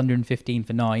 615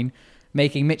 for 9.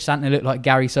 Making Mitch Santner look like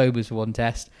Gary Sobers for one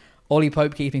test. Ollie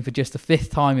Pope keeping for just the 5th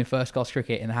time in first-class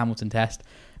cricket in the Hamilton Test.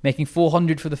 Making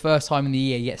 400 for the first time in the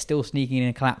year, yet still sneaking in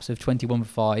a collapse of 21 for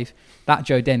 5. That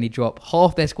Joe Denley drop,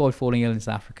 half their squad falling ill in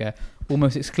South Africa,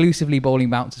 almost exclusively bowling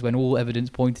bouncers when all evidence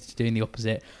pointed to doing the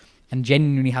opposite, and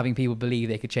genuinely having people believe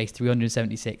they could chase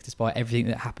 376 despite everything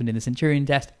that happened in the Centurion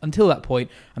Test until that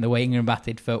point, and the way England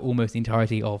batted for almost the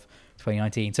entirety of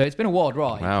 2019. So it's been a wild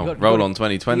ride. Wow, roll on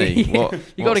 2020. Yeah,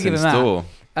 you got to give them store?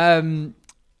 that.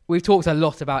 We've talked a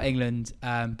lot about England,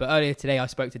 but earlier today I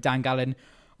spoke to Dan Gallen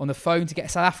on the phone to get a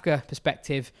South Africa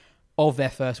perspective of their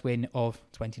first win of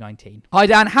 2019. Hi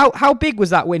Dan, how big was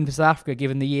that win for South Africa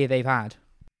given the year they've had?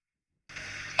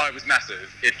 Oh, it was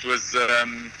massive. It was,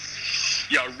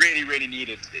 really, really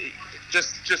needed.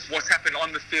 Just what's happened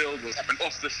on the field, what's happened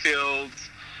off the field,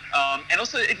 and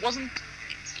also it wasn't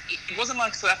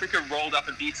like South Africa rolled up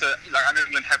and beat I know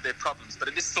England have their problems, but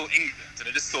it is still England, and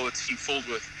it is still a team filled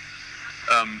with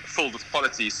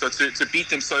quality. So to beat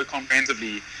them so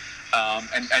comprehensively,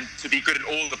 and to be good in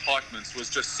all departments was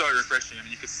just so refreshing. I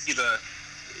mean, you could see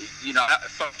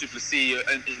Faf du Plessis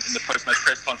in the post-match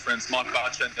press conference, Mark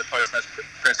Boucher in the post-match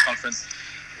press conference,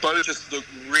 both just looked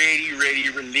really, really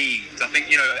relieved. I think,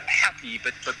 happy,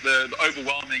 but the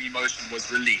overwhelming emotion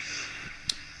was relief.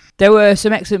 There were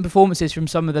some excellent performances from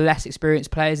some of the less experienced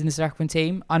players in the South African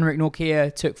team. Anrich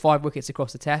Nortje took 5 wickets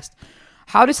across the test.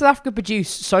 How does South Africa produce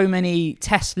so many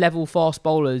test-level fast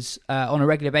bowlers on a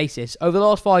regular basis? Over the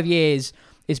last 5 years,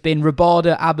 it's been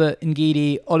Rabada, Abbott,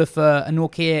 Ngidi, Oliver and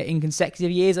Nortje in consecutive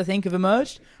years, I think, have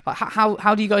emerged. Like,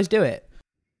 how do you guys do it?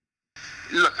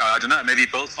 Look, I don't know, maybe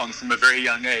built on from a very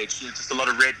young age. Just a lot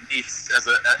of red meat as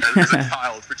a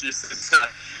child produces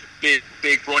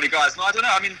big, brawny guys. No, I don't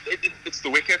know. I mean, it's the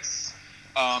wickets.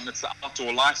 It's the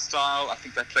outdoor lifestyle. I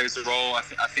think that plays a role. I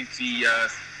think the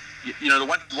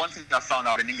one thing I found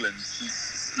out in England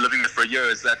since living there for a year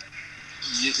is that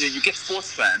you get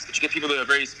sports fans, but you get people that are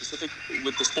very specific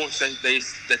with the sports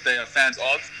that they are fans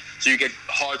of. So you get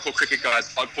hardcore cricket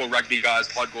guys, hardcore rugby guys,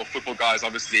 hardcore football guys,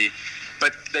 obviously.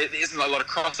 But there isn't a lot of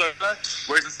crossover.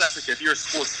 Whereas in South Africa, if you're a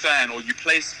sports fan or you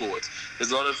play sport,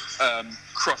 there's a lot of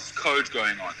cross code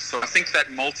going on. So I think that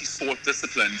multi-sport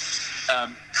discipline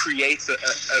creates a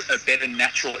better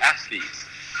natural athlete.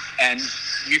 And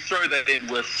you throw that in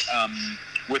with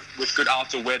good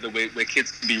outdoor weather where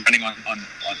kids can be running on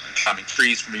climbing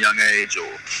trees from a young age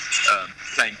or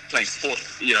playing sport,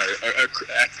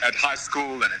 at high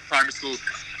school and at primary school.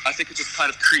 I think it just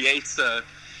kind of creates a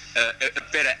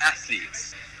better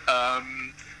athletes,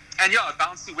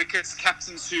 bouncy wickets,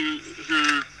 captains who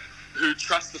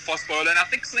trust the fast bowler, and I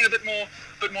think something a bit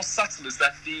more subtle is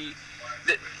that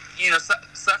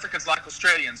South Africans, like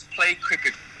Australians, play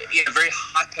cricket in a very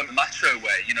hyper macho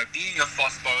way. Being a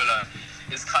fast bowler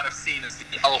is kind of seen as the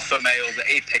alpha male, the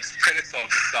apex predator of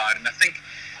the side, and I think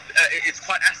it's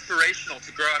quite aspirational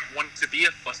to grow up wanting to be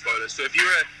a fast bowler. So if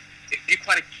you're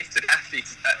quite a gifted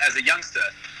athlete as a youngster,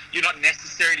 you're not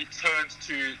necessarily turned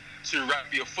to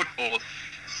rugby or football.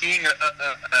 Being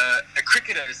a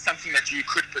cricketer is something that you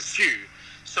could pursue.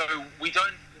 So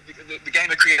the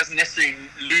game of cricket doesn't necessarily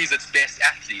lose its best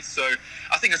athletes. So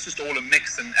I think it's just all a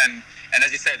mix, and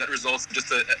as you say, that results in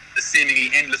just a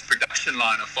seemingly endless production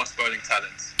line of fast bowling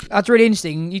talents. That's really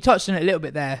interesting. You touched on it a little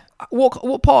bit there.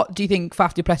 What part do you think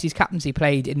Faf du Plessis' captaincy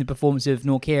played in the performance of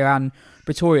Nortje and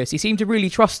Pretorius? He seemed to really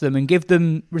trust them and give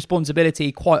them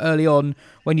responsibility quite early on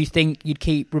when you think you'd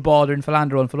keep Rabada and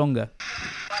Philander on for longer.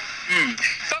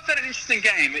 Faf had an interesting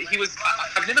game.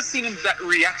 I've never seen him that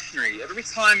reactionary. Every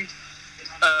time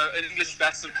an English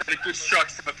batsman played a good shot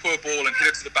from a poor ball and hit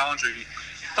it to the boundary,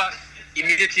 Faf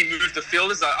immediately moved the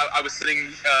fielders. I was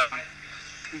sitting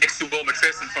next to Will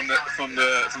McPherson from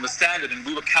the Standard, and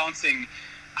we were counting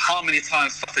how many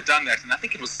times Faf had done that, and I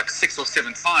think it was like 6 or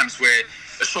 7 times where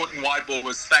a short and wide ball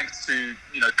was spanked to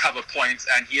cover point,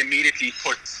 and he immediately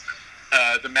put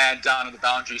the man down on the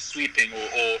boundary sweeping,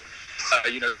 or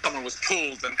someone was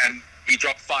pulled and he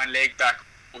dropped fine leg back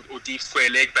or deep square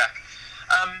leg back.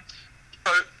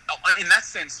 So in that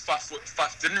sense,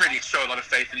 Faf didn't really show a lot of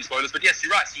faith in his bowlers. But yes,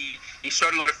 you're right. He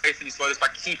showed a lot of faith in his bowlers by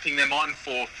keeping them on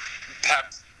for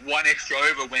perhaps one extra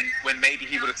over when maybe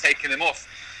he would have taken them off.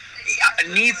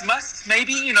 Needs must,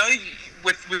 maybe,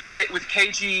 with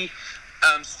KG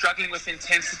struggling with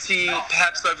intensity,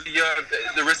 perhaps over the year,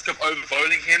 the risk of over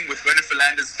bowling him with Werner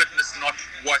Fernandes' fitness not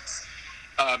what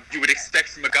you would expect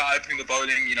from a guy opening the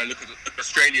bowling. Look at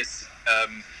Australia's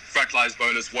frontline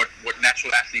bowlers, what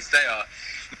natural athletes they are.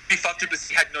 Faf du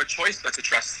Plessis had no choice but to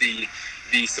trust the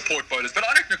support bowlers. But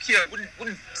Anik Nokia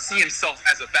wouldn't see himself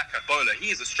as a backup bowler.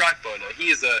 He is a strike bowler. He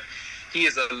is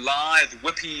a lithe,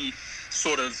 whippy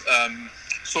sort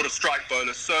of strike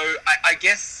bowler. So I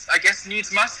guess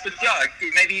needs must. But yeah,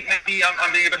 maybe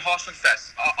I'm being a bit harsh on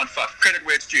Faf. Credit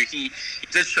where it's due. He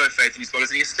did show faith in his bowlers,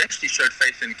 and he especially showed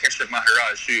faith in Keshav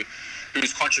Maharaj,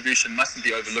 whose contribution mustn't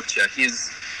be overlooked here. His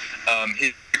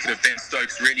cricket of Ben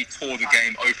Stokes really tore the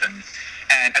game open.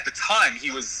 And at the time, he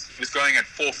was going at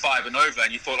 4-5 and over,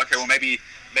 and you thought, okay, well, maybe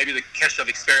the Keshav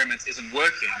experiment isn't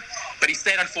working. But he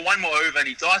stayed on for one more over, and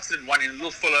he darted and won in a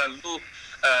little fuller,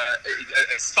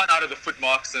 spun out of the foot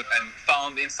marks and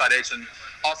found the inside edge. And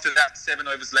after that, 7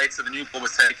 overs later, the new ball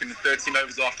was taken, and 13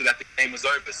 overs after that, the game was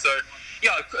over. So,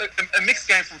 yeah, a mixed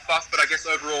game from Faf, but I guess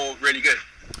overall really good.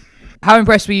 How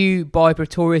impressed were you by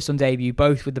Pretorius on debut,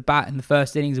 both with the bat in the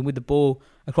first innings and with the ball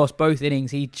across both innings?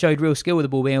 He showed real skill with the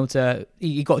ball, being able to...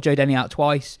 He got Joe Denny out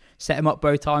twice, set him up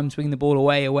both times, swinging the ball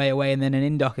away, and then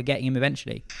an inducker getting him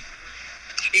eventually.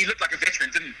 He looked like a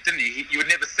veteran, didn't he? You would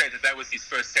never say that was his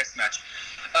first Test match.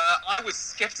 I was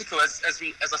sceptical, as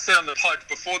I said on the pod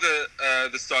before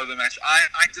the start of the match.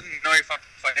 I didn't know if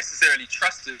I necessarily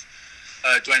trusted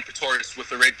Dwayne Pretorius with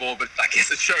the red ball, but I guess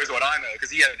it shows what I know,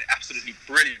 because he had an absolutely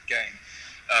brilliant game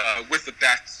with the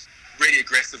bat, really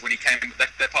aggressive when he came in.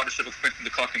 That partnership with Quinton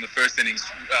de Kock in the first innings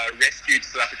rescued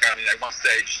South Africa. I mean, at one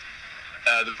stage,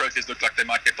 the Proteas looked like they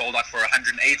might get bowled out for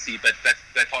 180, but that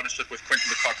partnership with Quinton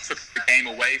de Kock took the game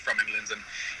away from England and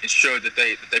ensured that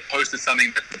they posted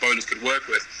something that the bowlers could work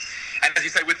with. And as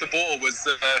you say, with the ball was,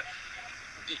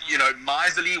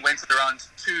 miserly, went around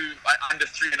under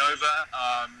 3 and over.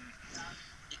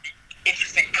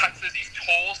 Interesting cutters. He's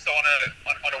tall, so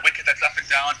on a wicket that's up and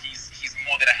down, he's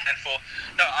more than a handful.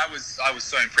 No, I was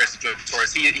so impressed with Joe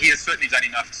Pretorius. He has certainly done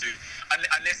enough to,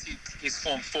 unless his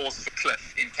form falls off a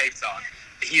cliff in Cape Town,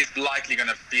 he is likely going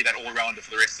to be that all-rounder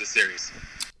for the rest of the series.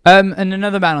 And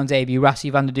another man on debut,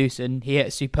 Rassie van der Dusen, he hit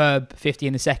a superb 50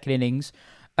 in the second innings.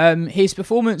 His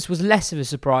performance was less of a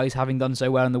surprise, having done so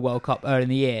well in the World Cup early in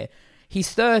the year. He's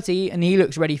 30 and he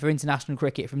looks ready for international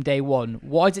cricket from day one.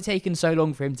 Why has it taken so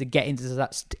long for him to get into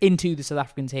the South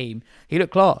African team? He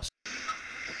looked class.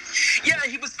 Yeah,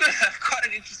 he was good. Quite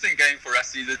an interesting game for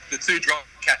Rassie. The 2 drop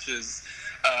catches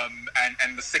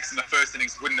and the 6 in the first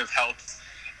innings wouldn't have helped.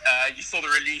 You saw the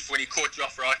relief when he caught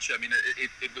Jofra Archer. I mean,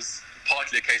 it was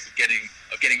partly a case of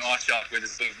getting Archer out with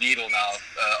his sort of needle now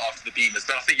after the beamers.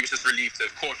 But I think he was just relieved to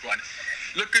have caught one.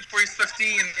 Looked good for his 50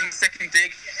 in the second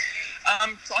dig.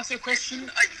 To answer your question,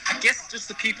 I guess just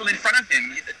the people in front of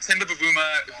him. Themba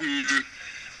Bavuma, who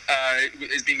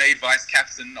has been made vice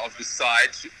captain of the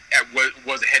side,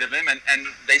 was ahead of him, and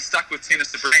they stuck with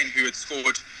Tennis de Bruin, who had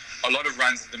scored a lot of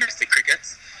runs in domestic cricket.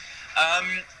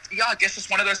 I guess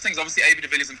just one of those things. Obviously, A.B. de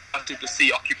Villiers and Faf du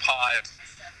Plessis occupied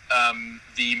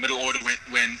the middle order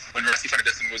when Rassie van der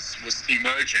Dusen was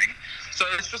emerging. So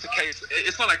it's just a case.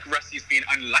 It's not like Rassie's been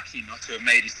unlucky not to have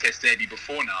made his Test debut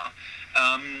before now.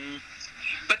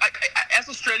 But as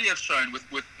Australia have shown,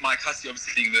 with Mike Hussey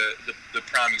obviously being the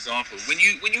prime example, when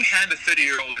you hand a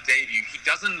 30-year-old a debut, he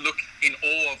doesn't look in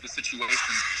awe of the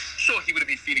situation. Sure, he would have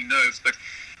been feeling nerves, but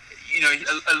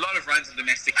a lot of runs in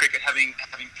domestic cricket, having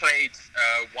played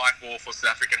white ball for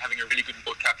South Africa and having a really good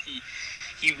World Cup, he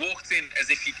walked in as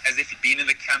if he'd been in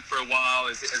the camp for a while,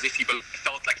 as if he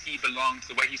felt like he belonged.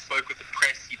 The way he spoke with the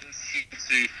press, he didn't seem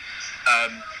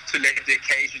to let the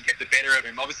occasion get the better of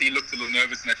him. Obviously, he looked a little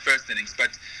nervous in that first innings,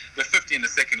 but the 50 in the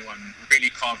second one really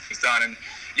calmed things down. And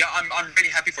yeah, I'm really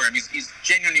happy for him. He's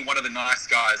genuinely one of the nice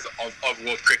guys of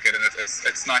world cricket, and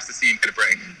it's nice to see him get a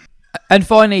break. And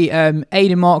finally,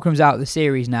 Aiden Markram's out of the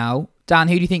series now. Dan,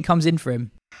 who do you think comes in for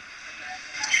him?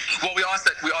 Well, we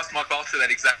asked Mark Balcher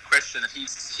that exact question, and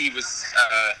he was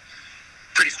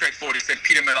pretty straightforward. He said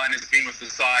Peter Millane has been with the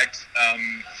side,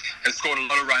 has scored a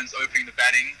lot of runs opening the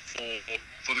batting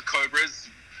for the Cobras,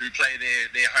 who play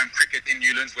their home cricket in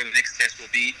Newlands, where the next Test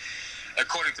will be.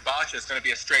 According to Balcher, it's going to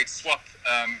be a straight swap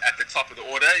at the top of the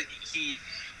order.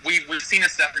 We've seen in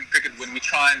South African cricket when we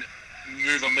try and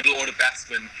move a middle order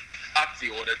batsman up the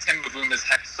order. Themba Bavuma's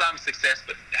had some success,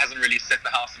 but hasn't really set the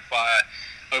house on fire.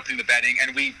 opening the batting,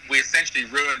 and we essentially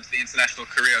ruined the international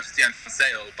career of Stiaan van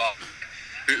Zyl,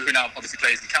 who now obviously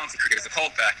plays in county cricket as a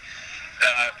coldback.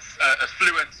 A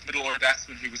fluent middle order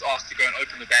batsman who was asked to go and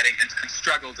open the batting and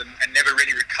struggled and never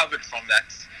really recovered from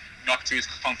that knock to his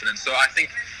confidence. So I think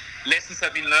lessons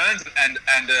have been learned, and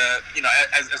you know,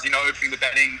 as you know, opening the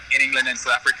batting in England and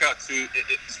South Africa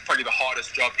it's probably the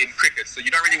hardest job in cricket. So you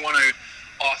don't really want to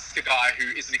ask a guy who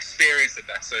isn't experienced at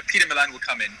that. So Peter Milan will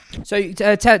come in. So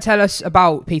tell us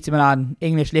about Peter Milan.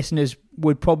 English listeners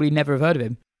would probably never have heard of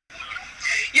him.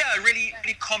 Yeah, really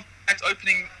compact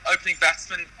opening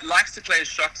batsman. Likes to play his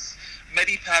shots.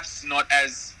 Maybe perhaps not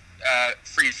as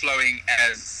free flowing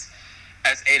as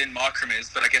Aiden Markram is,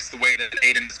 but I guess the way that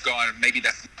Aiden's gone, maybe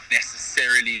that's not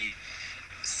necessarily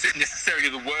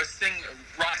the worst thing.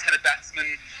 Right-handed batsman,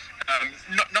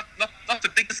 not the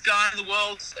biggest guy in the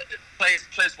world.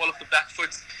 Plays well off the back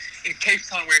foot. In Cape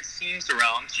Town, where it seams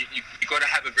around, you got to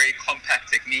have a very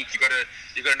compact technique. You got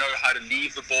to know how to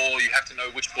leave the ball. You have to know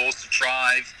which balls to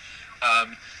drive.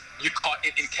 You can't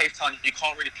in Cape Town. You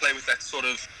can't really play with that sort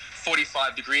of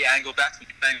 45-degree angle bat. When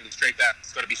you're playing with a straight bat,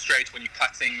 it's got to be straight. When you're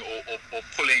cutting or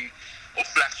pulling or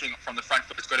flashing from the front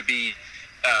foot, it's got to be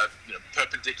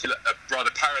perpendicular, rather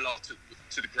parallel to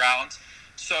the ground.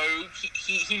 So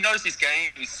he knows his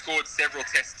game. He's scored several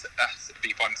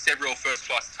several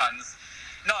first-class tons.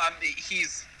 No,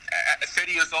 he's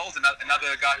 30 years old,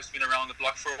 another guy who's been around the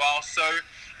block for a while. So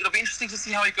it'll be interesting to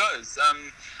see how he goes.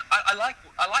 I like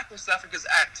where South Africa's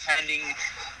at, handing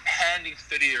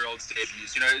 30-year-olds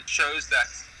debuts. You know, it shows that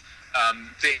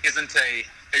there isn't a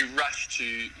rush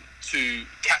to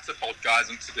catapult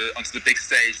guys onto the big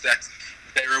stage. That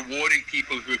they're rewarding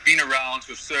people who have been around,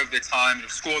 who have served their time, who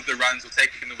have scored the runs or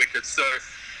taken the wickets. So,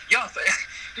 yeah,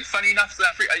 funny enough, South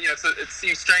Africa, it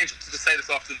seems strange to say this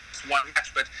after this one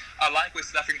match, but I like where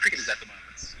South African cricket is at the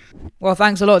moment. Well,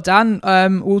 thanks a lot, Dan.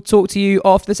 We'll talk to you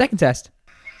after the second test.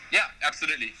 Yeah,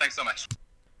 absolutely. Thanks so much.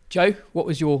 Joe, what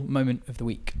was your moment of the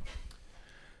week?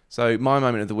 So my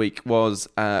moment of the week was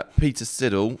Peter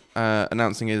Siddle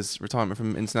announcing his retirement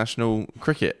from international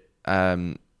cricket.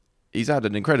 He's had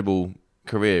an incredible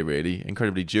career, really,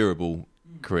 incredibly durable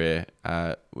career,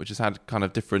 which has had kind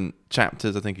of different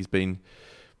chapters. I think he's been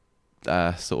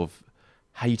sort of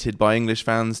hated by English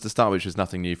fans to start, which was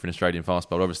nothing new for an Australian fast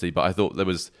bowler, obviously, but I thought there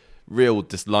was real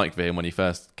dislike for him when he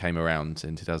first came around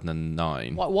in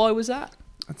 2009. Why was that?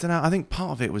 I don't know. I think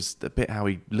part of it was a bit how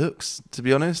he looks, to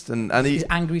be honest, and his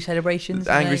angry celebrations.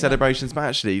 But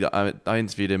actually, I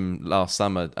interviewed him last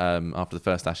summer after the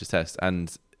first Ashes Test,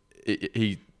 and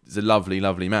he's a lovely,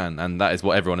 lovely man, and that is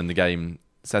what everyone in the game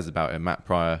says about him. Matt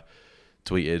Pryor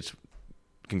tweeted,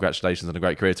 "Congratulations on a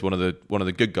great career" to one of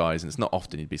the good guys, and it's not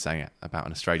often you'd be saying it about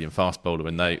an Australian fast bowler.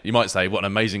 When you might say, "What an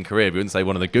amazing career," but you wouldn't say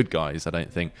one of the good guys, I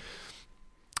don't think.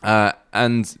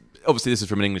 And obviously this is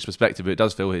from an English perspective, but it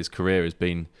does feel his career has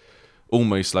been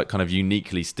almost like kind of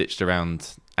uniquely stitched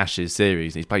around Ashes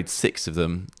series. He's played 6 of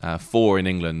them, 4 in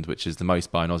England, which is the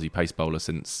most by an Aussie pace bowler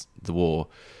since the war.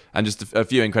 And just a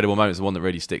few incredible moments. The one that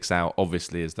really sticks out,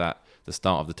 obviously, is that the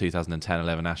start of the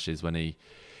 2010-11 Ashes when he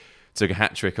took a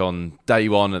hat-trick on day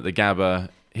one at the Gabba,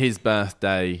 his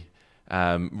birthday,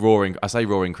 roaring. I say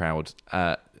roaring crowd.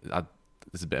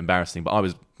 It's a bit embarrassing, but I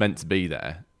was meant to be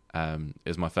there. It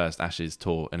was my first Ashes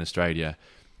tour in Australia,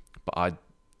 but I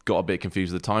got a bit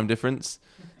confused with the time difference.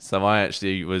 So I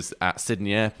actually was at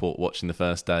Sydney Airport watching the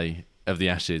first day of the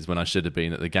Ashes when I should have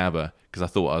been at the Gabba, because I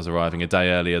thought I was arriving a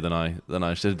day earlier than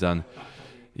I should have done.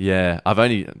 Yeah,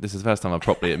 this is the first time I've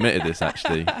properly admitted this,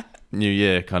 actually. New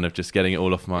Year, kind of just getting it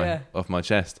all off my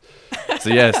chest. So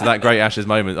that great Ashes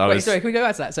moment. Sorry, can we go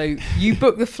back to that? So you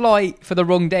booked the flight for the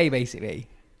wrong day, basically?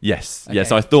 Yes. Okay. Yeah,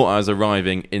 so I thought I was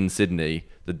arriving in Sydney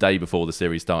the day before the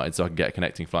series started so I could get a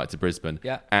connecting flight to Brisbane.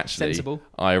 Yeah, actually, sensible.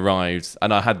 I arrived,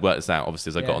 and I had worked this out,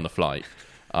 obviously, as I got on the flight.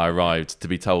 I arrived to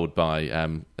be told by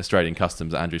Australian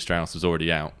Customs that Andrew Strauss was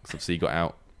already out, because obviously he got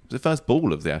out. It was the first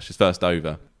ball of the Ashes, first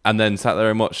over. And then sat there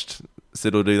and watched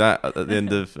Siddle do that at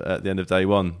the end of day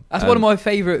one. That's one of my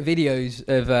favourite videos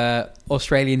of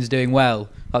Australians doing well.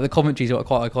 Like the commentaries are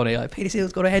quite iconic. Like Peter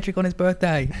Siddle's got a hat-trick on his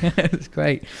birthday. It's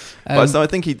great. So I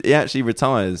think he actually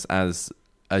retires as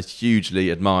a hugely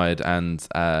admired and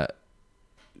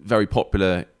very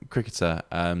popular cricketer.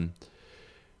 And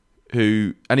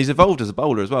he's evolved as a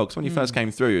bowler as well, because when he first came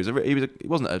through, he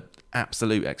wasn't an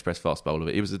absolute express fast bowler,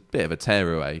 but he was a bit of a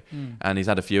tearaway, and he's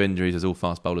had a few injuries, as all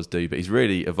fast bowlers do, but he's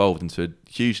really evolved into a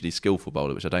hugely skillful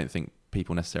bowler, which I don't think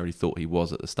people necessarily thought he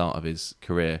was at the start of his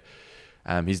career.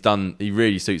 He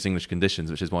really suits English conditions,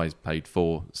 which is why he's played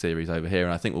 4 series over here,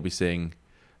 and I think we'll be seeing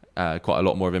quite a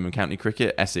lot more of him in county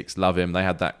cricket. Essex love him. They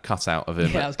had that cutout of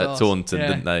him at Taunton,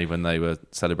 didn't they, when they were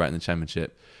celebrating the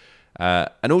championship?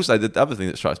 And also the other thing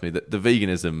that strikes me, that the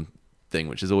veganism thing,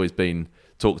 which has always been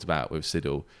talked about with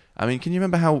Siddle. I mean, can you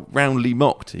remember how roundly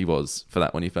mocked he was for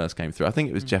that when he first came through? I think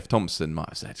it was Jeff Thompson might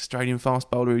have said, Australian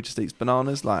fast bowler who just eats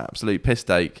bananas, like absolute piss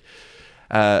take.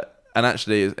 And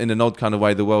actually, in an odd kind of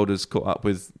way, the world has caught up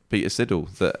with Peter Siddle,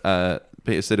 that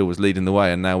Peter Siddle was leading the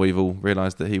way, and now we've all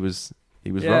realised that he was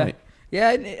right.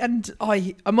 Yeah, and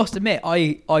I must admit,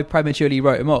 I prematurely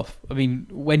wrote him off. I mean,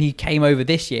 when he came over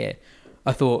this year,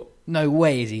 I thought, no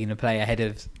way is he going to play ahead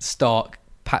of Stark,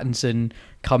 Pattinson,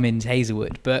 Cummins,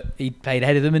 Hazelwood. But he played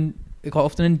ahead of them and quite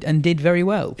often and did very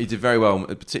well. He did very well,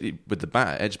 particularly with the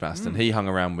bat at Edgbaston. He hung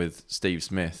around with Steve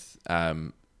Smith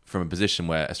from a position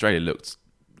where Australia looked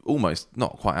almost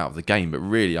not quite out of the game, but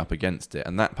really up against it.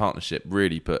 And that partnership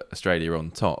really put Australia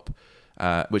on top,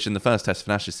 which in the first Test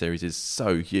for Ashes series is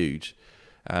so huge.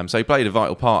 So he played a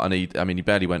vital part, and he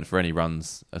barely went for any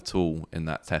runs at all in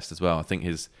that test as well. I think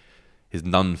his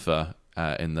none for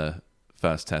in the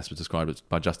first test was described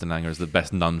by Justin Langer as the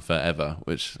best none for ever,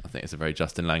 which I think is a very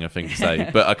Justin Langer thing to say.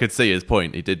 But I could see his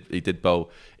point. He did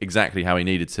bowl exactly how he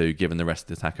needed to, given the rest of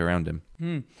the attack around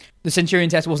him. The Centurion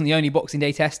Test wasn't the only Boxing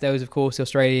Day test. There was, of course, the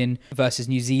Australian versus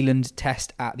New Zealand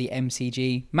test at the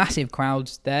MCG. Massive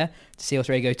crowds there to see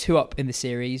Australia go 2-up in the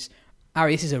series.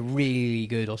 Ari, this is a really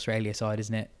good Australia side,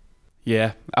 isn't it?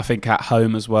 Yeah, I think at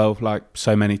home as well, like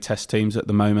so many test teams at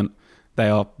the moment, they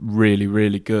are really,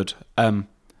 really good.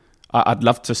 I'd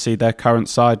love to see their current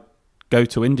side go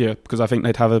to India, because I think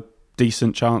they'd have a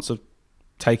decent chance of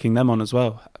taking them on as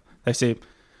well. They see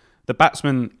the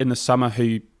batsmen in the summer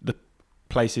who the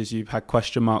places you've had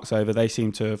question marks over, they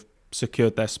seem to have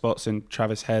secured their spots in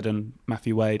Travis Head and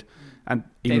Matthew Wade. And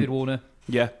even, David Warner.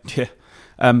 Yeah.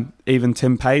 Even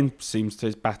Tim Payne seems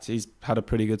to bat. He's had a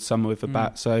pretty good summer with the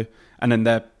bat. So, and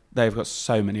then they've got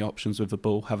so many options with the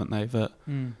ball, haven't they? That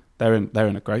they're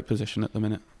in a great position at the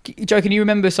minute. Joe, can you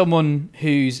remember someone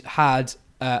who's had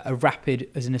a rapid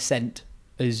as an ascent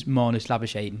as Marnus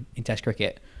Labuschagne in Test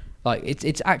cricket? Like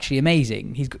it's actually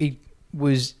amazing. He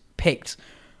was picked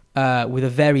with a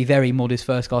very, very modest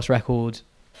first class record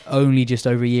only just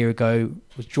over a year ago.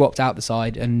 Was dropped out the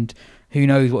side, and who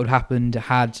knows what would have happened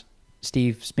had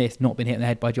Steve Smith not been hit in the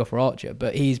head by Jofra Archer.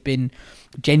 But he's been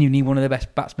genuinely one of the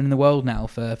best batsmen in the world now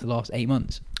for the last 8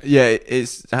 months. Yeah,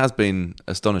 it has been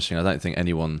astonishing. I don't think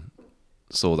anyone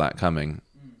saw that coming.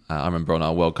 I remember on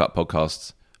our World Cup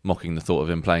podcast mocking the thought of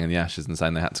him playing in the Ashes and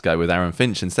saying they had to go with Aaron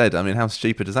Finch instead. I mean, how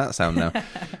stupid does that sound now?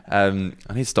 I need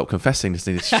to stop confessing to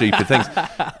these stupid things.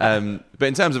 But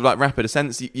in terms of like rapid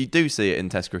ascents, you do see it in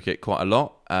Test cricket quite a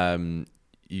lot.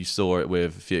 You saw it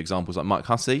with a few examples like Mike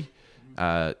Hussey.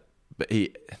 Gary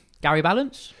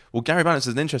Ballance? Well, Gary Ballance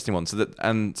is an interesting one.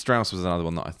 And Strauss was another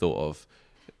one that I thought of.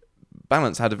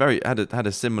 Ballance had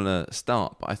a similar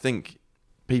start, but I think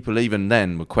people even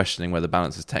then were questioning whether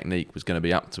Balance's technique was going to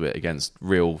be up to it against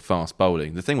real fast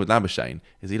bowling. The thing with Labuschagne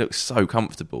is he looks so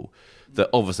comfortable that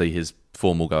obviously his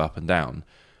form will go up and down,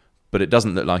 but it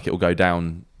doesn't look like it will go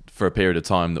down for a period of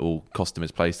time that will cost him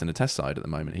his place in a Test side at the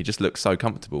moment. He just looks so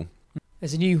comfortable.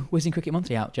 There's a new Wisden Cricket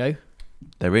Monthly out, Joe.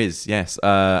 There is, yes.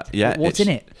 What's in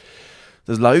it?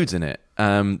 There's loads in it.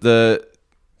 The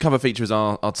cover features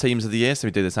our teams of the year, so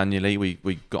we do this annually.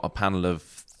 We got a panel of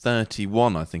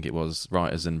 31, I think it was,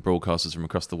 writers and broadcasters from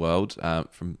across the world,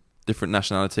 from different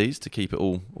nationalities, to keep it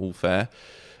all fair,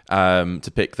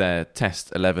 to pick their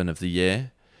Test 11 of the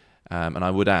year. And I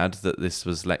would add that this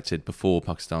was selected before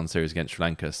Pakistan series against Sri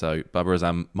Lanka, so Babar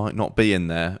Azam might not be in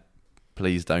there.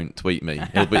 Please don't tweet me.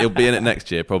 He'll be in it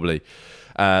next year, probably.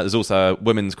 There's also a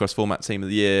Women's Cross-Format Team of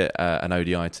the Year, an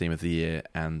ODI Team of the Year,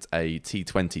 and a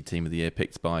T20 Team of the Year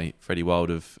picked by Freddie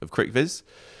Wild of CricViz.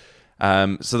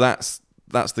 So that's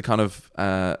the kind of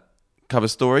cover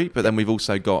story. But then we've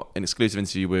also got an exclusive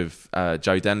interview with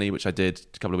Joe Denley, which I did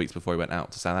a couple of weeks before he went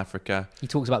out to South Africa. He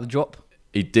talks about the drop.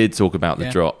 He did talk about the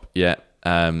drop, yeah.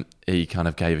 He kind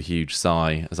of gave a huge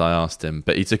sigh as I asked him,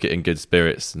 but he took it in good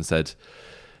spirits and said...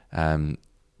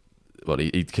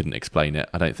 he couldn't explain it.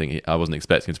 I wasn't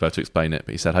expecting him to be able to explain it,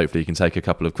 but he said hopefully he can take a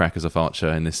couple of crackers off Archer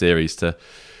in this series to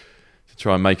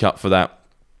try and make up for that.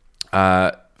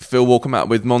 Phil Walker out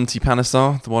with Monty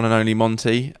Panesar, the one and only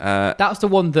Monty. That's the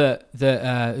one that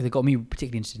got me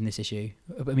particularly interested in this issue.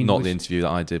 I mean, not the interview that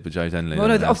I did with Joe Denley. Well,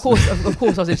 no, of course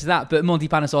I was into that. But Monty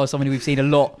Panesar is somebody we've seen a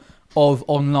lot of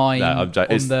online on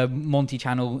the Monty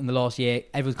channel in the last year.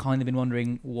 Everyone's kind of been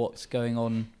wondering what's going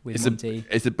on with Monty.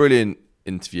 It's a brilliant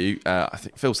interview. I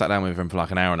think Phil sat down with him for like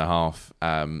an hour and a half,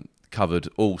 covered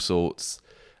all sorts.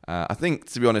 I think,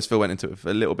 to be honest, Phil went into it with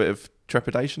a little bit of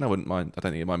trepidation. I don't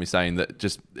think you mind me saying that.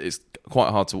 Just it's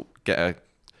quite hard to get a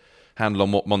handle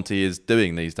on what Monty is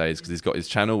doing these days, because he's got his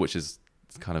channel, which is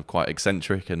kind of quite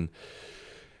eccentric, and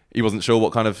he wasn't sure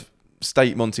what kind of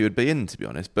state Monty would be in, to be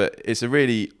honest. But it's a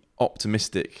really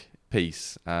optimistic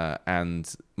piece,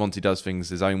 and Monty does things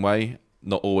his own way,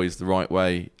 not always the right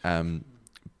way,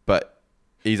 but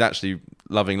he's actually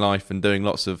loving life and doing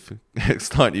lots of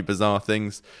slightly bizarre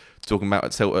things. Talking about a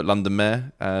tilt at London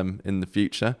Mayor in the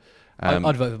future.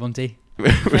 I'd vote for Monty.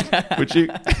 Would you?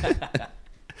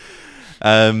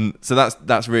 So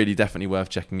that's really definitely worth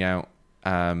checking out.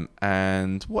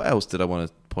 And what else did I want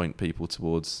to point people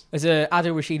towards? There's a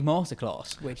Adil Rashid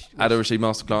masterclass, which Adil Rashid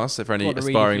masterclass. So for any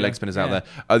aspiring leg spinners out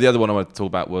there, the other one I wanted to talk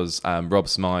about was Rob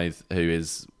Smythe, who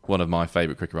is one of my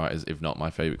favourite cricket writers, if not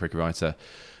my favourite cricket writer.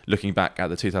 Looking back at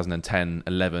the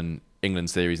 2010-11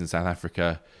 England series in South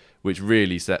Africa, which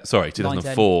really set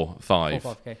 2004-5.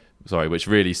 Okay. Sorry, which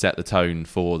really set the tone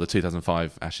for the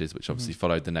 2005 Ashes, which obviously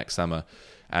followed the next summer.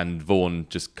 And Vaughan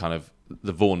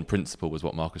the Vaughan principle was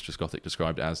what Marcus Trescothick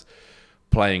described it as,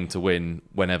 playing to win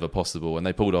whenever possible. And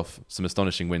they pulled off some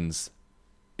astonishing wins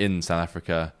in South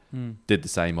Africa, did the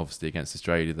same obviously against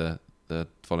Australia the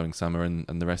following summer, and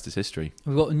the rest is history.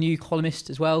 We've got a new columnist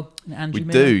as well, Andrew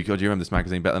Miller. We do. God, you remember this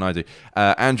magazine better than I do.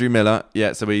 Andrew Miller,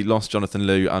 so we lost Jonathan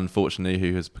Liew, unfortunately,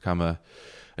 who has become a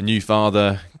new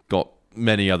father, got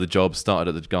many other jobs,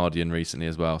 started at The Guardian recently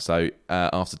as well. So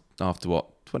after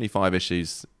what, 25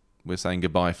 issues, we're saying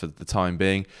goodbye for the time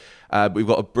being. We've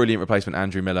got a brilliant replacement,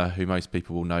 Andrew Miller, who most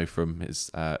people will know from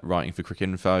his writing for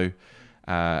Cricinfo.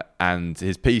 And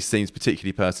his piece seems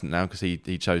particularly pertinent now because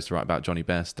he chose to write about Johnny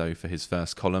Bairstow for his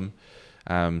first column.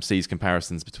 Sees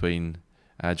comparisons between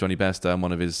Johnny Bairstow and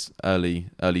one of his early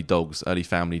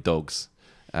family dogs.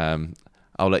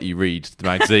 I'll let you read the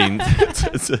magazine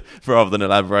rather than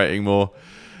elaborating more.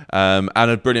 And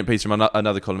a brilliant piece from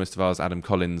another columnist of ours, Adam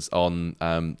Collins, on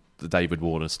the David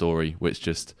Warner story, which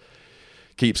just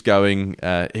keeps going.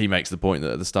 He makes the point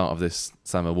that at the start of this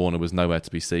summer, Warner was nowhere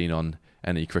to be seen on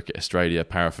any Cricket Australia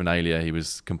paraphernalia. He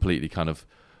was completely kind of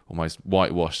almost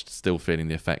whitewashed, still feeling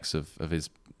the effects of his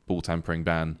ball tampering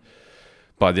ban.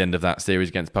 By the end of that series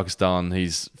against Pakistan,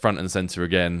 he's front and centre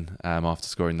again after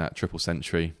scoring that triple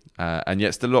century. And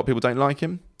yet still a lot of people don't like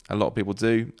him. A lot of people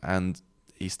do, and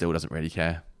he still doesn't really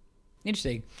care.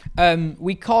 Interesting.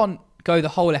 We can't go the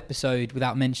whole episode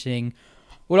without mentioning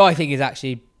what I think is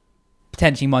actually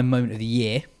potentially my moment of the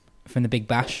year from the Big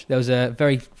Bash. There was a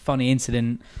very funny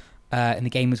incident in the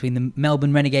game between the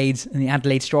Melbourne Renegades and the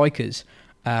Adelaide Strikers.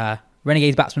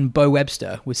 Renegades batsman Bo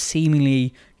Webster was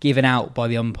seemingly given out by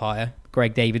the umpire,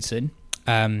 Greg Davidson.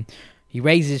 He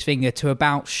raises his finger to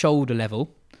about shoulder level,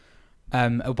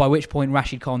 by which point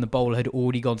Rashid Khan, the bowler, had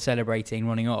already gone celebrating,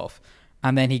 running off.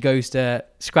 And then he goes to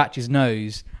scratch his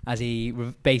nose as he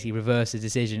basically reverses his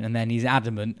decision. And then he's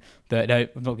adamant that, no,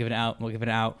 I'm not giving it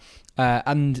out,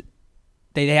 and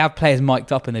they have players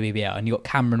mic'd up in the BBL. And you got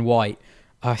Cameron White,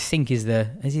 I think I'm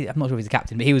not sure if he's the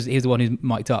captain, but he was the one who's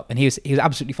mic'd up. And he was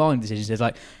absolutely fine with decisions. It's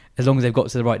like, as long as they've got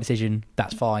to the right decision,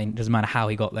 that's fine. It doesn't matter how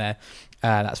he got there,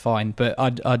 that's fine. But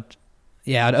I'd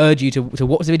urge you to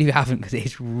watch the video if you haven't, because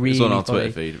it's really funny. It's on our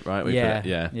Twitter feed, right?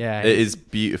 Yeah. It is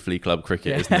beautifully club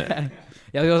cricket, isn't it?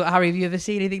 Yeah, Harry, have you ever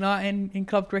seen anything like that in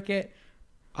club cricket?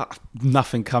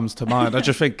 Nothing comes to mind. I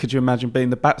just think, could you imagine being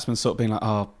the batsman, sort of being like,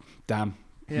 oh, damn,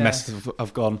 mess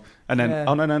I've gone. And then,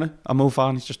 oh, no, I'm all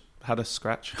fine. He's just had a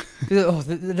scratch.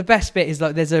 The best bit is,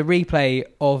 like, there's a replay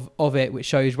of it which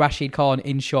shows Rashid Khan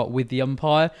in shot with the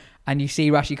umpire, and you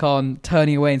see Rashid Khan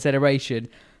turning away in celebration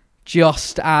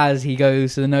just as he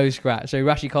goes to the nose scratch. So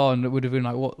Rashid Khan would have been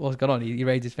like, what's going on? He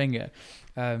raised his finger.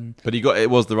 But it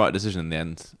was the right decision in the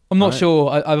end. I'm not sure.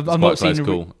 I've not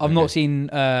seen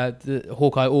the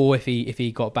Hawkeye, or if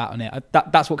he got a bat on it.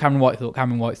 That's what Cameron White thought.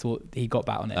 Cameron White thought he got a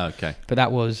bat on it. Okay. But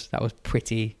that was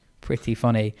pretty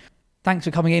funny. Thanks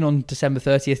for coming in on December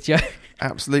 30th, Joe.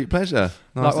 Absolute pleasure.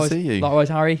 Nice to see you. Likewise,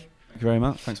 Harry. Thank you very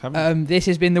much. Thanks for having me. This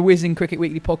has been the Wisden Cricket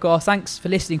Weekly podcast. Thanks for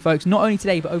listening, folks. Not only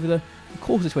today, but over the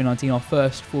course of 2019, our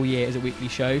first full year as a weekly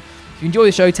show. If you enjoy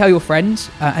the show, tell your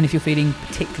friends. And if you're feeling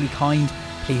particularly kind,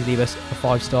 please leave us a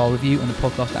 5-star review on the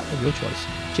podcast app of your choice.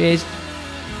 Cheers.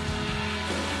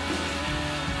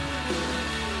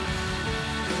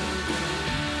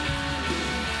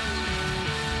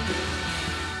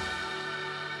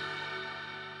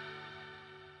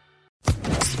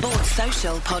 Sports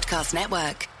Social Podcast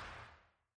Network.